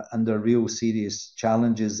currently under real serious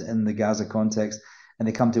challenges in the Gaza context. And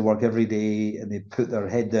they come to work every day and they put their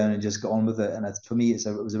head down and just get on with it. And for me, it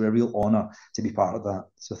was a real honour to be part of that.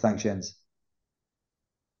 So thanks, Jens.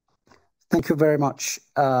 Thank you very much,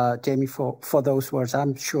 Jamie, for those words.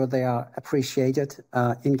 I'm sure they are appreciated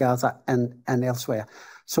in Gaza and elsewhere.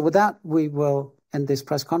 So with that, we will end this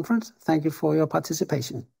press conference. Thank you for your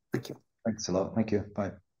participation. Thank you. Thanks a lot. Thank you.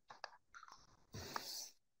 Bye.